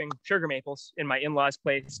we're tapping sugar maples in my in-laws'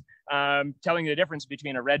 place. Telling the difference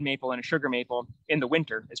between a red maple and a sugar maple in the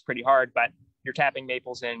winter is pretty hard, but you're tapping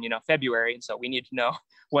maples in, February. And so we need to know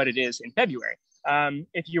what it is in February.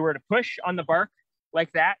 If you were to push on the bark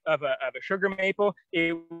like that of a sugar maple,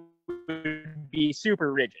 it would be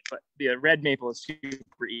super rigid, but the red maple is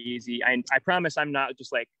super easy. I promise I'm not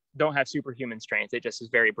just like, don't have superhuman strength. It just is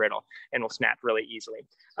very brittle and will snap really easily.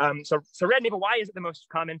 So red maple, why is it the most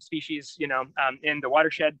common species, in the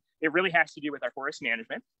watershed? It really has to do with our forest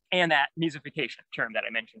management and that mesification term that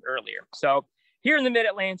I mentioned earlier. So here in the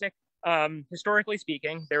mid-Atlantic, historically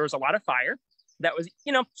speaking, there was a lot of fire that was,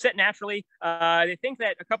 set naturally. They think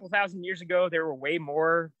that a couple thousand years ago, there were way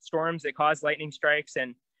more storms that caused lightning strikes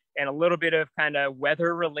and a little bit of kind of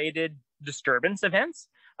weather-related disturbance events.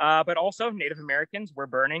 but also Native Americans were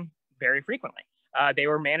burning very frequently. They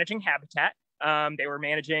were managing habitat. They were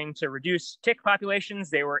managing to reduce tick populations.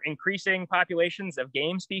 They were increasing populations of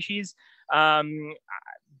game species. I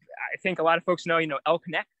think a lot of folks know, Elk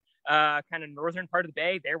Neck, kind of northern part of the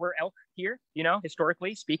bay. There were elk here,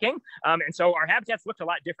 historically speaking. And so our habitats looked a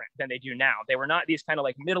lot different than they do now. They were not these kind of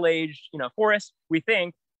like middle-aged, forests. We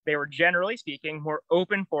think they were, generally speaking, more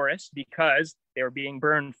open forests because they were being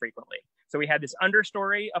burned frequently. So we had this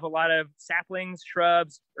understory of a lot of saplings,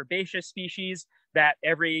 shrubs, herbaceous species that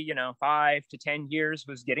every 5 to 10 years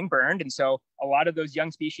was getting burned. And so a lot of those young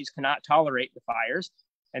species cannot tolerate the fires,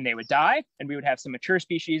 and they would die. And we would have some mature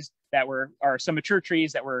species that were, or some mature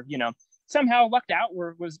trees that were, somehow lucked out,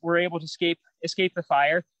 were able to escape the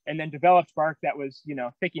fire, and then developed bark that was,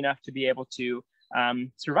 thick enough to be able to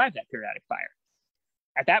survive that periodic fire.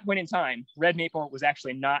 At that point in time, red maple was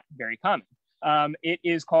actually not very common. It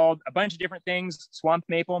is called a bunch of different things. Swamp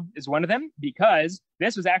maple is one of them, because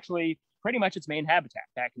this was actually pretty much its main habitat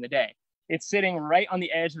back in the day. It's sitting right on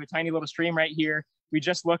the edge of a tiny little stream right here. We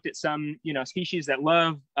just looked at some, species that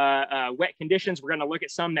love wet conditions. We're going to look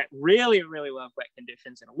at some that really, really love wet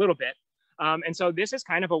conditions in a little bit. And so this is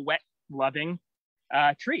kind of a wet-loving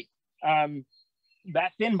tree.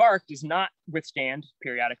 That thin bark does not withstand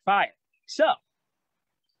periodic fire. So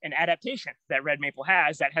an adaptation that red maple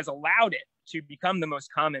has that has allowed it to become the most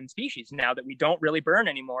common species now that we don't really burn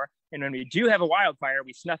anymore. And when we do have a wildfire,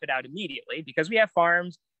 we snuff it out immediately, because we have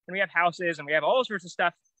farms and we have houses and we have all sorts of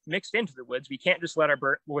stuff mixed into the woods. We can't just let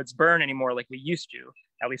our woods burn anymore like we used to.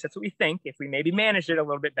 At least that's what we think. If we maybe managed it a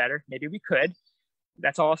little bit better, maybe we could.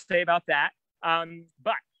 That's all I'll say about that.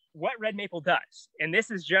 But what red maple does, and this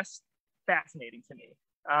is just fascinating to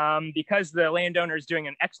me, because the landowner is doing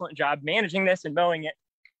an excellent job managing this and mowing it.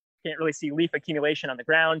 Can't really see leaf accumulation on the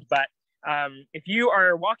ground, but if you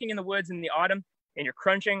are walking in the woods in the autumn and you're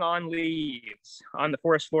crunching on leaves on the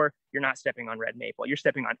forest floor, you're not stepping on red maple. You're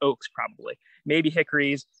stepping on oaks, probably, maybe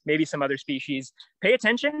hickories, maybe some other species. Pay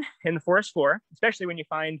attention in the forest floor, especially when you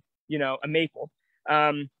find, a maple.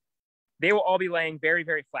 They will all be laying very,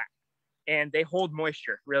 very flat, and they hold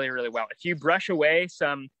moisture really, really well. If you brush away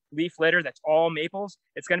some leaf litter that's all maples,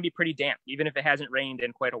 it's going to be pretty damp, even if it hasn't rained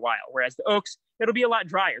in quite a while. Whereas the oaks, it'll be a lot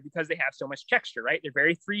drier because they have so much texture, right? They're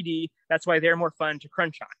very 3D. That's why they're more fun to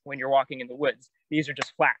crunch on when you're walking in the woods. These are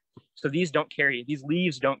just flat. So these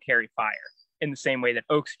leaves don't carry fire in the same way that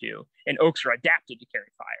oaks do. And oaks are adapted to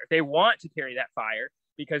carry fire. They want to carry that fire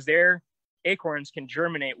because their acorns can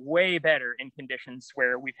germinate way better in conditions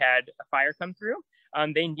where we've had a fire come through.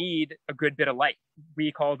 They need a good bit of light.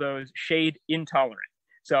 We call those shade intolerant.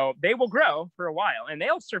 So they will grow for a while and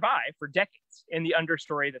they'll survive for decades in the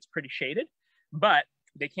understory that's pretty shaded, but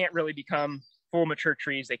they can't really become full mature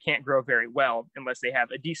trees. They can't grow very well unless they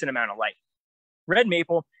have a decent amount of light. Red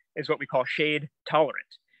maple is what we call shade tolerant.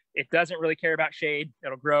 It doesn't really care about shade.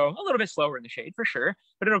 It'll grow a little bit slower in the shade for sure,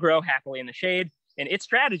 but it'll grow happily in the shade. And its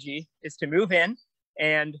strategy is to move in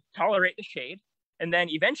and tolerate the shade, and then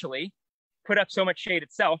eventually put up so much shade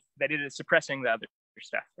itself that it is suppressing the other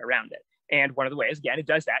stuff around it. And one of the ways, again, it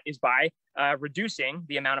does that is by reducing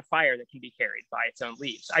the amount of fire that can be carried by its own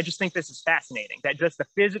leaves. I just think this is fascinating, that just the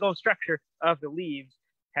physical structure of the leaves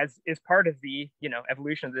is part of the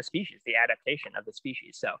evolution of the species, the adaptation of the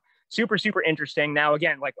species. So super, super interesting. Now,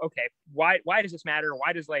 again, okay, why does this matter?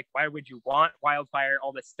 Why would you want wildfire,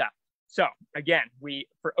 all this stuff? So again,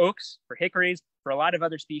 for oaks, for hickories, for a lot of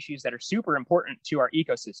other species that are super important to our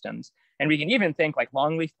ecosystems, and we can even think like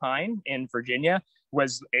longleaf pine in Virginia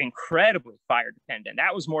was incredibly fire dependent.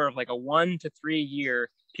 That was more of like a 1 to 3 year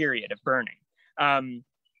period of burning.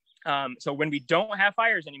 So when we don't have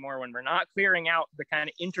fires anymore, when we're not clearing out the kind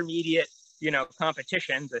of intermediate,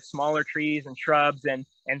 competition, the smaller trees and shrubs and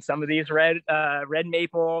some of these red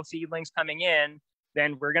maple seedlings coming in,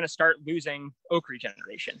 then we're going to start losing oak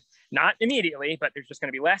regeneration. Not immediately, but there's just going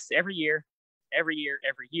to be less every year.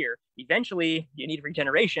 Eventually, you need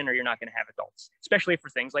regeneration or you're not going to have adults, especially for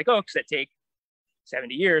things like oaks that take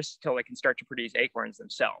 70 years till they can start to produce acorns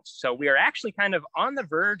themselves. So we are actually kind of on the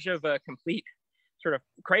verge of a complete sort of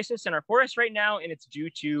crisis in our forests right now, and it's due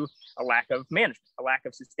to a lack of management, a lack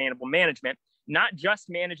of sustainable management. Not just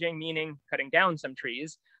managing, meaning cutting down some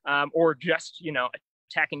trees, or just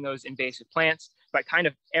attacking those invasive plants, but kind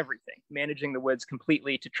of everything, managing the woods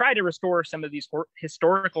completely to try to restore some of these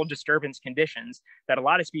historical disturbance conditions that a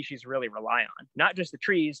lot of species really rely on. Not just the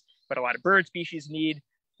trees, but a lot of bird species need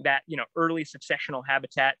that, early successional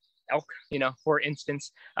habitat. Elk, for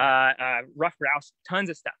instance, rough grouse, tons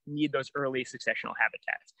of stuff need those early successional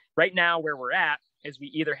habitats. Right now, where we're at is we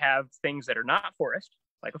either have things that are not forest,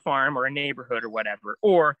 like a farm or a neighborhood or whatever,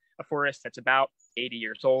 or a forest that's about 80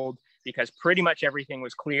 years old, because pretty much everything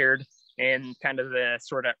was cleared in kind of the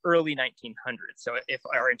sort of early 1900s. So if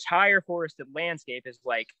our entire forested landscape is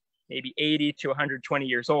like maybe 80 to 120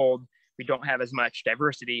 years old, we don't have as much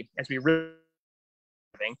diversity as we really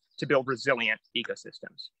having to build resilient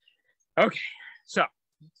ecosystems. Okay, so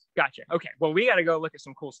gotcha. Okay, well, we got to go look at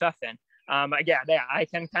some cool stuff then. Yeah, I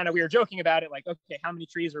can kind of, we were joking about it, like, okay, how many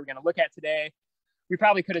trees are we going to look at today? We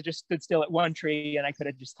probably could have just stood still at one tree and I could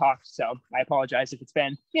have just talked. So I apologize if it's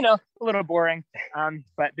been, a little boring.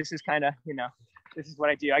 But this is kind of, this is what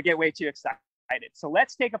I do. I get way too excited. So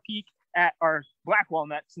let's take a peek at our black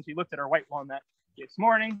walnut, since we looked at our white walnut this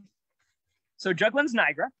morning. So Juglans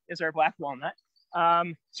nigra is our black walnut.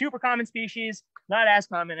 Super common species, not as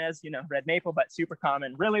common as, red maple, but super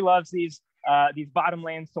common. Really loves these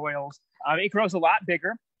bottomland soils. It grows a lot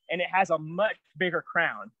bigger and it has a much bigger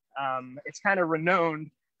crown. It's kind of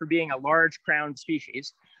renowned for being a large crowned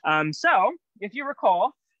species. So if you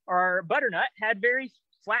recall, our butternut had very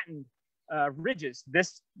flattened ridges.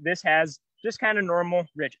 This has just kind of normal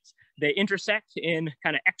ridges. They intersect in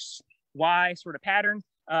kind of X, Y sort of pattern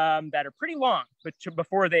that are pretty long, but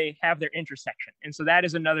before they have their intersection. And so that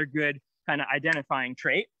is another good kind of identifying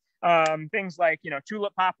trait. Things like,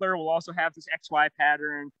 tulip poplar will also have this XY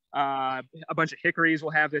pattern. A bunch of hickories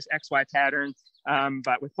will have this XY pattern.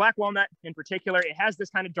 But with black walnut in particular, it has this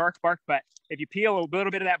kind of dark bark, but if you peel a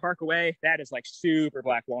little bit of that bark away, that is like super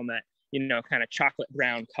black walnut, kind of chocolate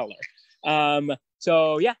brown color.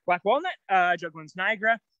 So yeah, black walnut, Juglans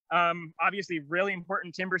nigra. Obviously really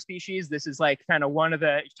important timber species. This is like kind of one of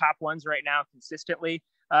the top ones right now consistently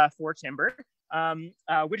for timber.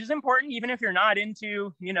 Which is important even if you're not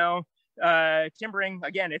into, timbering.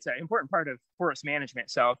 Again, it's an important part of forest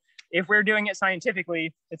management. So if we're doing it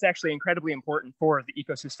scientifically, it's actually incredibly important for the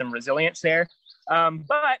ecosystem resilience there.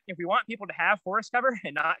 But if we want people to have forest cover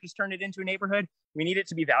and not just turn it into a neighborhood, we need it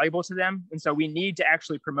to be valuable to them. And so we need to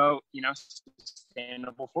actually promote,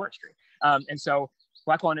 sustainable forestry. And so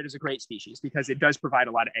black walnut is a great species because it does provide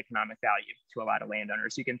a lot of economic value to a lot of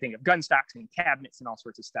landowners. You can think of gun stocks and cabinets and all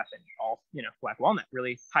sorts of stuff, and all, black walnut,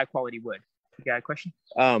 really high quality wood. You got a question?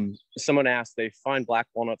 Someone asked, they find black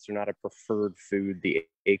walnuts are not a preferred food. The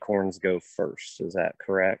acorns go first. Is that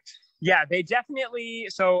correct? Yeah, they definitely.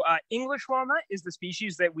 So English walnut is the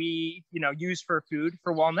species that we, use for food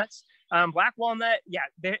for walnuts. Black walnut, yeah,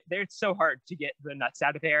 they're so hard to get the nuts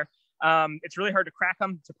out of there. It's really hard to crack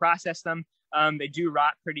them, to process them. They do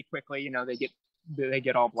rot pretty quickly. They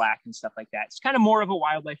get all black and stuff like that. It's kind of more of a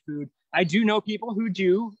wildlife food. I do know people who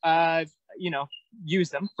do, use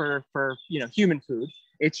them for human food.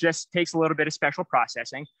 It just takes a little bit of special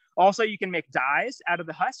processing. Also, you can make dyes out of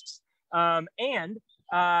the husks, and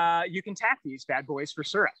you can tap these bad boys for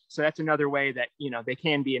syrup. So that's another way that, they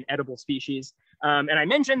can be an edible species. And I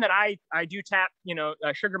mentioned that I do tap,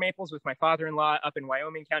 sugar maples with my father-in-law up in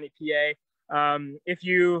Wyoming County, PA. If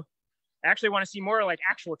you actually want to see more like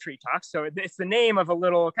actual tree talks, so it's the name of a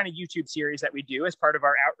little kind of YouTube series that we do as part of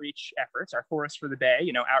our outreach efforts, our Forest for the Bay,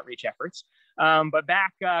 outreach efforts. But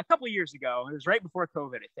back a couple of years ago, it was right before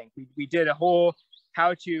COVID, I think, we did a whole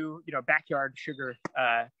how to, backyard sugar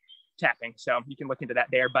tapping. So you can look into that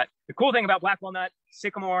there. But the cool thing about black walnut,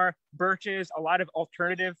 sycamore, birches, a lot of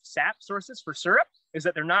alternative sap sources for syrup is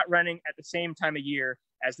that they're not running at the same time of year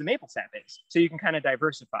as the maple sap is. So you can kind of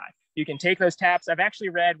diversify. You can take those taps. I've actually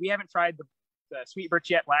read, we haven't tried the sweet birch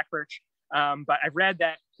yet, black birch, but I've read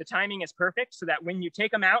that the timing is perfect so that when you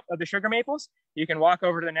take them out of the sugar maples, you can walk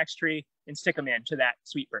over to the next tree and stick them into that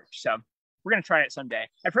sweet birch. So we're going to try it someday.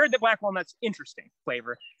 I've heard that black walnut's interesting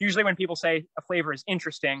flavor. Usually when people say a flavor is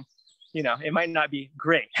interesting, it might not be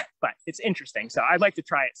great, but it's interesting. So I'd like to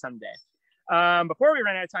try it someday. Before we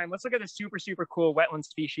run out of time, let's look at this super, super cool wetland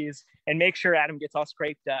species and make sure Adam gets all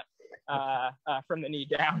scraped up from the knee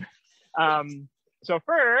down. So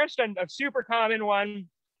first, a super common one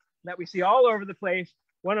that we see all over the place,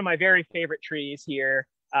 one of my very favorite trees here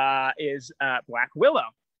is black willow.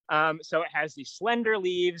 So it has these slender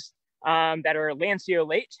leaves that are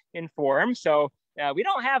lanceolate in form. So we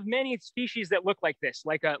don't have many species that look like this,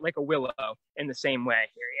 like a willow in the same way.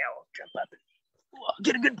 Here, yeah, I'll jump up and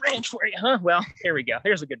get a good branch for you, huh? Well, here we go.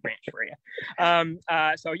 There's a good branch for you.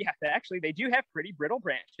 So yeah, actually they do have pretty brittle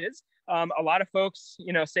branches. A lot of folks,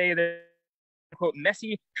 say they're quote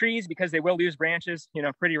messy trees because they will lose branches,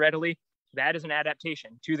 pretty readily. That is an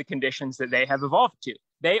adaptation to the conditions that they have evolved to.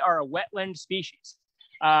 They are a wetland species,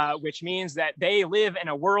 which means that they live in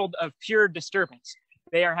a world of pure disturbance.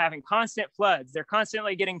 They are having constant floods. They're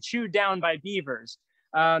constantly getting chewed down by beavers.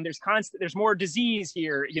 There's more disease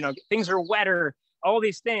here. Things are wetter. All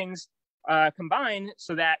these things combine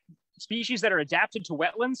so that species that are adapted to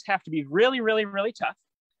wetlands have to be really, really, really tough.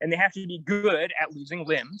 And they have to be good at losing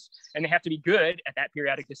limbs. And they have to be good at that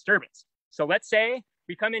periodic disturbance. So let's say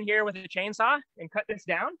we come in here with a chainsaw and cut this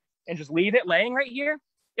down and just leave it laying right here.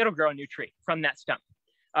 It'll grow a new tree from that stump.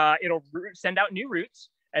 It'll send out new roots,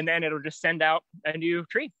 and then it'll just send out a new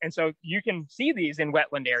tree. And so you can see these in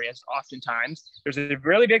wetland areas oftentimes. There's a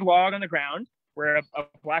really big log on the ground where a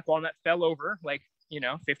black walnut fell over, like,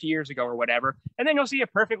 50 years ago or whatever. And then you'll see a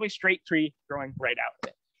perfectly straight tree growing right out of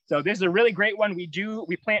it. So this is a really great one. We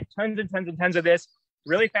plant tons and tons and tons of this,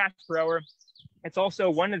 really fast grower. It's also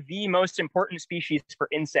one of the most important species for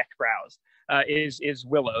insect browse, is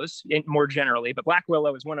willows more generally, but black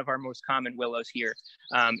willow is one of our most common willows here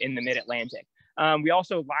in the mid-Atlantic. We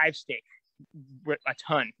also live stake a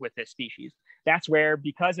ton with this species. That's where,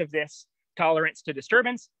 because of this tolerance to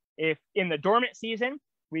disturbance, if in the dormant season,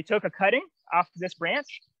 we took a cutting off this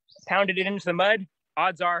branch, pounded it into the mud,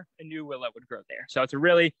 odds are a new willow would grow there. So it's a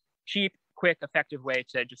really cheap, quick, effective way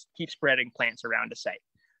to just keep spreading plants around a site.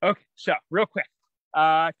 Okay, so real quick,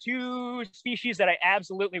 2 species that I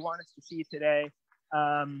absolutely want us to see today.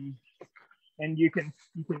 And you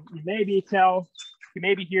maybe tell, you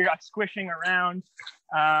maybe hear us squishing around.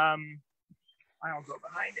 I'll go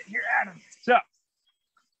behind it here, Adam. So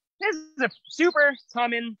this is a super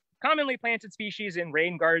commonly planted species in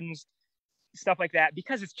rain gardens, stuff like that,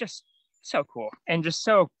 because it's just so cool and just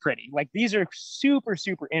so pretty. Like, these are super,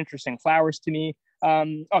 super interesting flowers to me.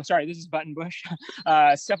 Oh, sorry, this is buttonbush,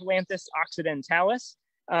 Cephalanthus occidentalis.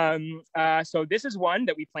 So this is one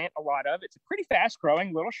that we plant a lot of. It's a pretty fast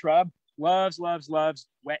growing little shrub, loves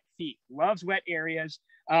wet feet, loves wet areas.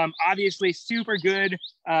 Obviously super good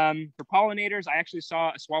for pollinators. I actually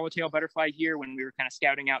saw a swallowtail butterfly here when we were kind of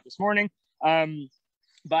scouting out this morning.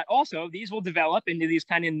 But also these will develop into these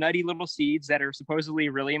kind of nutty little seeds that are supposedly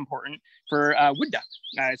really important for wood duck.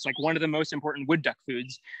 It's like one of the most important wood duck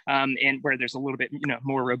foods, and where there's a little bit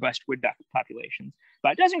more robust wood duck populations.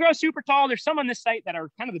 But it doesn't grow super tall. There's some on this site that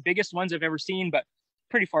are kind of the biggest ones I've ever seen, but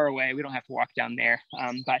pretty far away. We don't have to walk down there.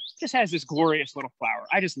 But just has this glorious little flower.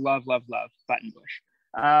 I just love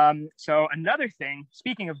buttonbush. So another thing,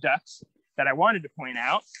 speaking of ducks, that I wanted to point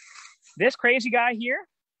out, this crazy guy here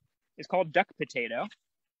is called duck potato.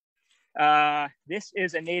 This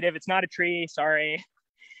is a native. It's not a tree. Sorry.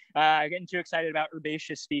 Getting too excited about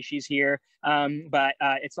herbaceous species here. But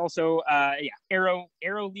it's also arrow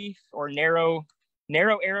leaf, or narrow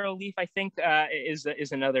arrow leaf, I think,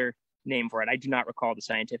 is another name for it. I do not recall the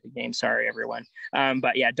scientific name. Sorry, everyone.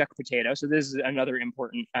 But yeah, duck potato. So this is another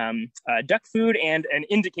important duck food, and an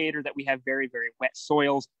indicator that we have very, very wet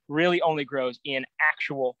soils. Really only grows in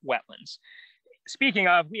actual wetlands. Speaking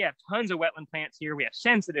of, we have tons of wetland plants here. We have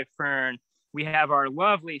sensitive fern. We have our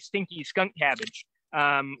lovely stinky skunk cabbage,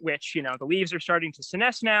 which, the leaves are starting to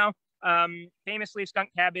senesce now. Famously, skunk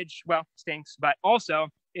cabbage, well, stinks, but also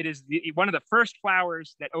it is one of the first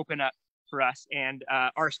flowers that open up for us. And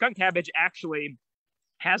our skunk cabbage actually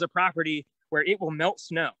has a property where it will melt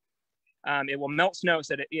snow. It will melt snow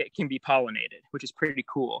so that it can be pollinated, which is pretty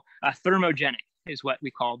cool. Thermogenic is what we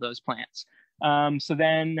call those plants. So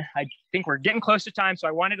then I think we're getting close to time. So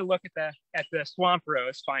I wanted to look at the swamp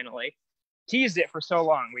rose finally. Teased it for so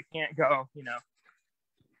long. We can't go,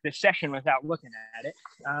 this session without looking at it.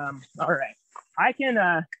 All right. I can,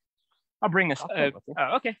 I'll bring this. Oh,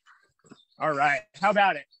 okay. All right. How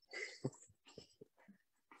about it?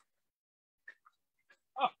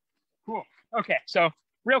 Oh, cool. Okay. So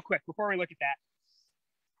real quick, before we look at that,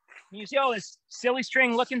 you see all this silly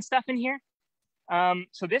string looking stuff in here?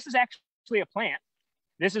 So this is actually a plant.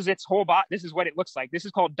 This is its whole bot. This is what it looks like. This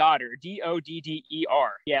is called dodder,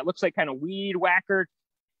 D-O-D-D-E-R. Yeah, it looks like kind of weed whacker,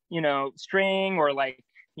 string, or like,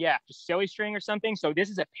 yeah, just silly string or something. So this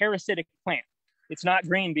is a parasitic plant. It's not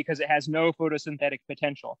green because it has no photosynthetic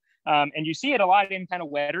potential. And you see it a lot in kind of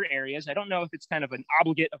wetter areas. I don't know if it's kind of an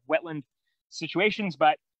obligate of wetland situations,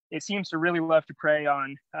 but it seems to really love to prey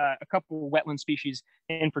on a couple of wetland species,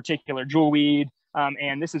 in particular, jewelweed.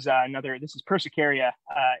 And this is Persicaria,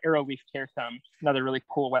 arrowleaf tear thumb, another really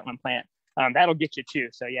cool wetland plant. That'll get you too.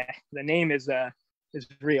 So yeah, the name is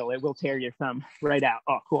real. It will tear your thumb right out.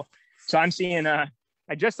 Oh, cool. So I'm seeing, I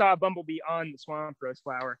just saw a bumblebee on the swamp rose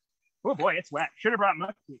flower. Oh boy, it's wet. Should have brought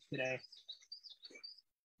muskies today.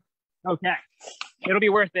 Okay, it'll be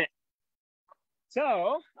worth it.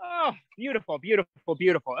 So, oh, beautiful, beautiful,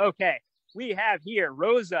 beautiful. Okay, we have here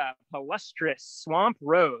Rosa palustris swamp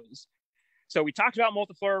rose. So we talked about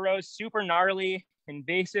multiflora rose, super gnarly,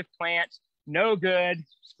 invasive plant, no good,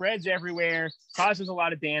 spreads everywhere, causes a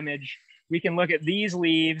lot of damage. We can look at these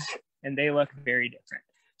leaves and they look very different.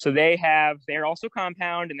 So they're also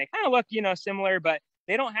compound and they kind of look, similar, but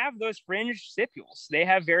they don't have those fringed stipules. They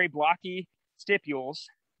have very blocky stipules.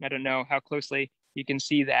 I don't know how closely you can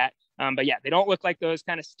see that. But yeah, they don't look like those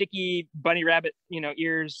kind of sticky bunny rabbit,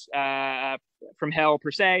 ears from hell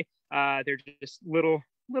per se. They're just little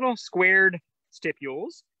squared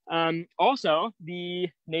stipules. Also, the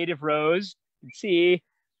native rose, you can see, I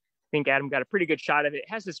think Adam got a pretty good shot of it. It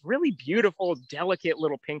has this really beautiful, delicate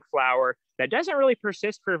little pink flower that doesn't really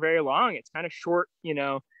persist for very long. It's kind of short,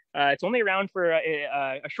 it's only around for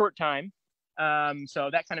a short time. So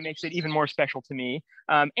that kind of makes it even more special to me.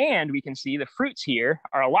 And we can see the fruits here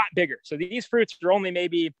are a lot bigger. So these fruits are only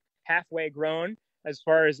maybe halfway grown as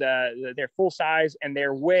far as their full size, and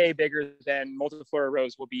they're way bigger than multiflora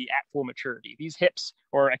rose will be at full maturity. These hips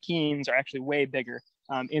or achenes are actually way bigger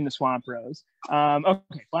in the swamp rose.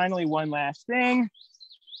 Okay, finally, one last thing.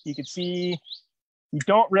 You can see you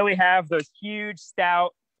don't really have those huge,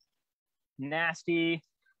 stout, nasty,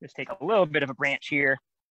 just take a little bit of a branch here,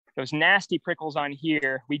 those nasty prickles on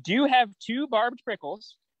here. We do have 2 barbed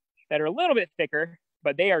prickles that are a little bit thicker,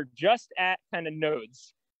 but they are just at kind of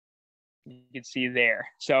nodes. You can see there.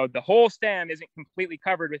 So the whole stem isn't completely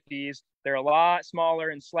covered with these. They're a lot smaller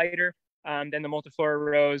and slighter than the multiflora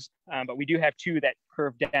rose, but we do have 2 that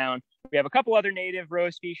curve down. We have a couple other native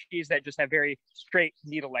rose species that just have very straight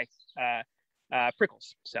needle-like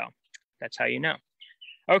prickles. So that's how you know.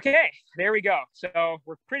 Okay, there we go. So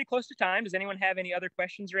we're pretty close to time. Does anyone have any other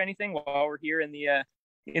questions or anything while we're here in the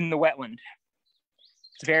wetland?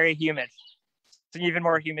 It's very humid. It's even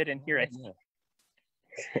more humid in here, I think.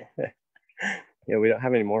 Yeah, we don't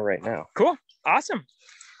have any more right now. Cool. Awesome.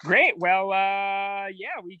 Great. Well,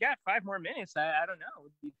 yeah, we got 5 more minutes. I don't know.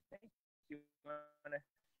 What do you think? Do you wanna...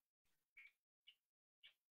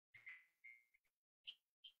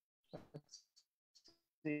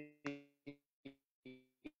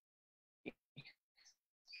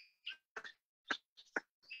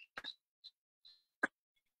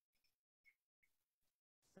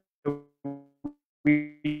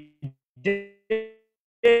 We did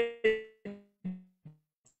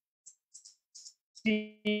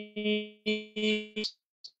see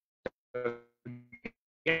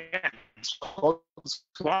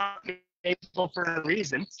for a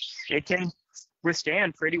reason. It can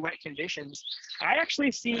withstand pretty wet conditions. I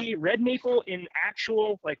actually see red maple in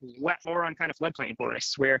actual wet moron kind of floodplain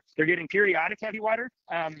forests where they're getting periodic heavy water,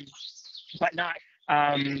 but not.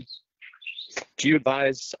 Do you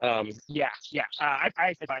advise? Yeah.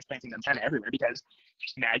 I advise planting them kind of everywhere, because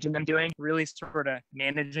imagine them doing really sort of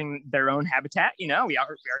managing their own habitat. We are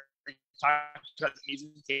talking about the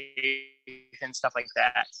and stuff like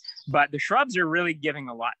that, but the shrubs are really giving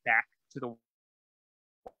a lot back to the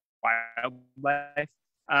wildlife.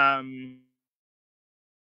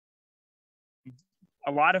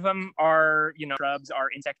 A lot of them are, shrubs are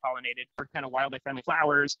insect pollinated for kind of wildlife friendly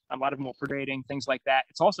flowers. A lot of them will prograding, things like that.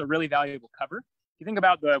 It's also really valuable cover. If you think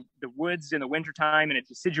about the woods in the wintertime and a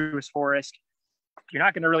deciduous forest, you're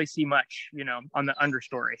not going to really see much, on the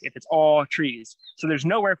understory if it's all trees. So there's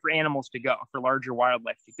nowhere for animals to go, for larger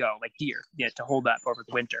wildlife to go, like deer, to hold up over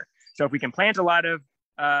the winter. So if we can plant a lot of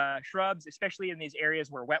shrubs, especially in these areas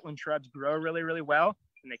where wetland shrubs grow really, really well,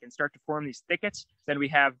 and they can start to form these thickets, then we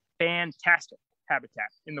have fantastic habitat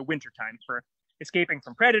in the wintertime for escaping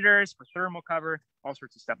from predators, for thermal cover, all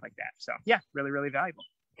sorts of stuff like that. So yeah, really, really valuable.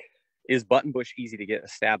 Is buttonbush easy to get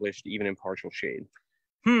established even in partial shade?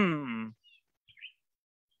 Trying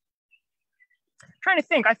to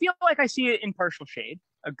think. I feel like I see it in partial shade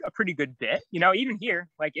a pretty good bit. Even here,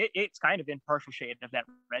 it's kind of in partial shade of that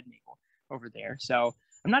red maple over there. So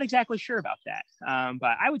I'm not exactly sure about that,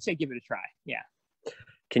 but I would say give it a try. Yeah.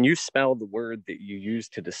 Can you spell the word that you use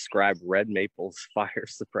to describe red maple's fire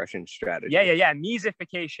suppression strategy? Yeah.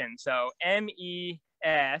 Mesification. So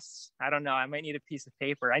MES. I don't know. I might need a piece of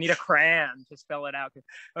paper. I need a crayon to spell it out.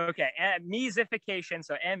 Okay. Mesification.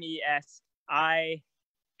 So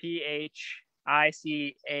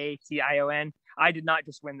MESIPHICATION. I did not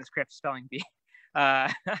just win this crypt spelling bee.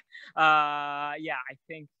 Yeah, I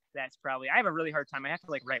think that's probably, I have a really hard time. I have to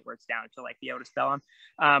write words down to be able to spell them.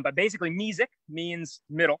 But basically mesic means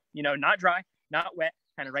middle, not dry, not wet,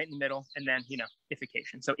 kind of right in the middle. And then,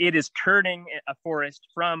 ification. So it is turning a forest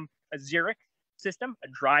from a xeric system, a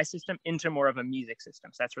dry system, into more of a mesic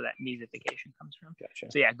system. So that's where that mesification comes from.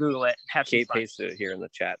 Gotcha. So yeah, Google it. Have Kate pasted it here in the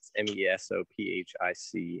chats.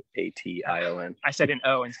 MESOPHICATION. I said an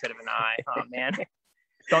O instead of an I. Oh man.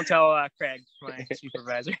 Don't tell Craig, my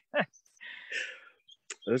supervisor.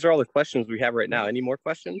 Those are all the questions we have right now. Any more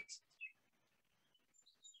questions?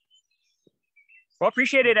 Well,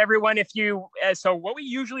 appreciate it, everyone. If you, so what we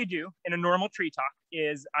usually do in a normal tree talk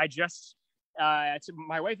is I just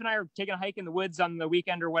my wife and I are taking a hike in the woods on the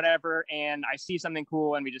weekend or whatever, and I see something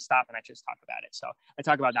cool and we just stop and I just talk about it. So I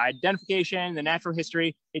talk about the identification, the natural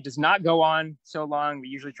history. It does not go on so long. We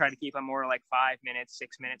usually try to keep them more like 5 minutes,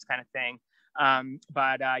 6 minutes kind of thing.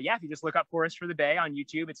 Yeah, if you just look up Forest for the Bay on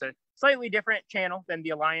YouTube, it's a slightly different channel than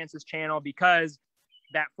the Alliance's channel, because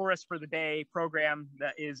that Forest for the Bay program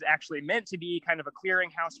that is actually meant to be kind of a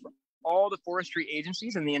clearinghouse for all the forestry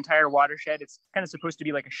agencies in the entire watershed. It's kind of supposed to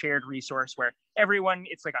be like a shared resource where everyone,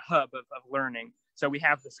 it's like a hub of learning. So we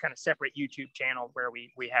have this kind of separate YouTube channel where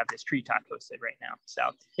we have this tree talk posted right now. So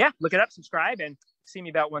yeah, look it up, subscribe, and see me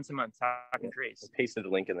about once a month talking trees. I pasted the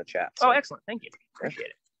link in the chat. So. Oh, excellent. Thank you. Appreciate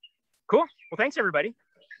it. Cool. Well, thanks everybody.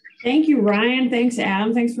 Thank you, Ryan. Thanks,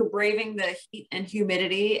 Adam. Thanks for braving the heat and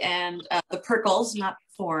humidity and the prickles, not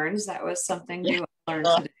thorns. That was something new I learned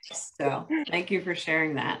today. So thank you for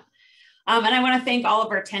sharing that. And I want to thank all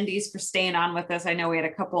of our attendees for staying on with us. I know we had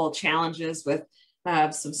a couple of challenges with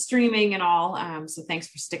some streaming and all. So thanks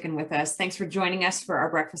for sticking with us. Thanks for joining us for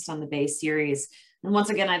our Breakfast on the Bay series. And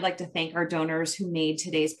once again, I'd like to thank our donors who made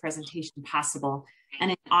today's presentation possible.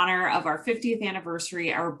 And in honor of our 50th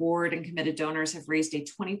anniversary, our board and committed donors have raised a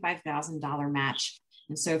 $25,000 match.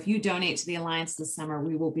 And so if you donate to the Alliance this summer,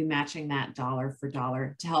 we will be matching that dollar for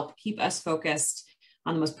dollar to help keep us focused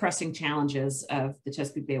on the most pressing challenges of the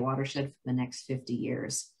Chesapeake Bay watershed for the next 50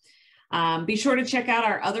 years. Be sure to check out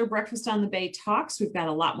our other Breakfast on the Bay talks. We've got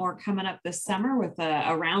a lot more coming up this summer with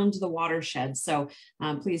around the watershed. So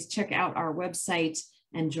please check out our website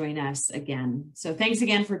and join us again. So thanks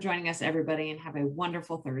again for joining us, everybody, and have a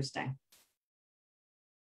wonderful Thursday.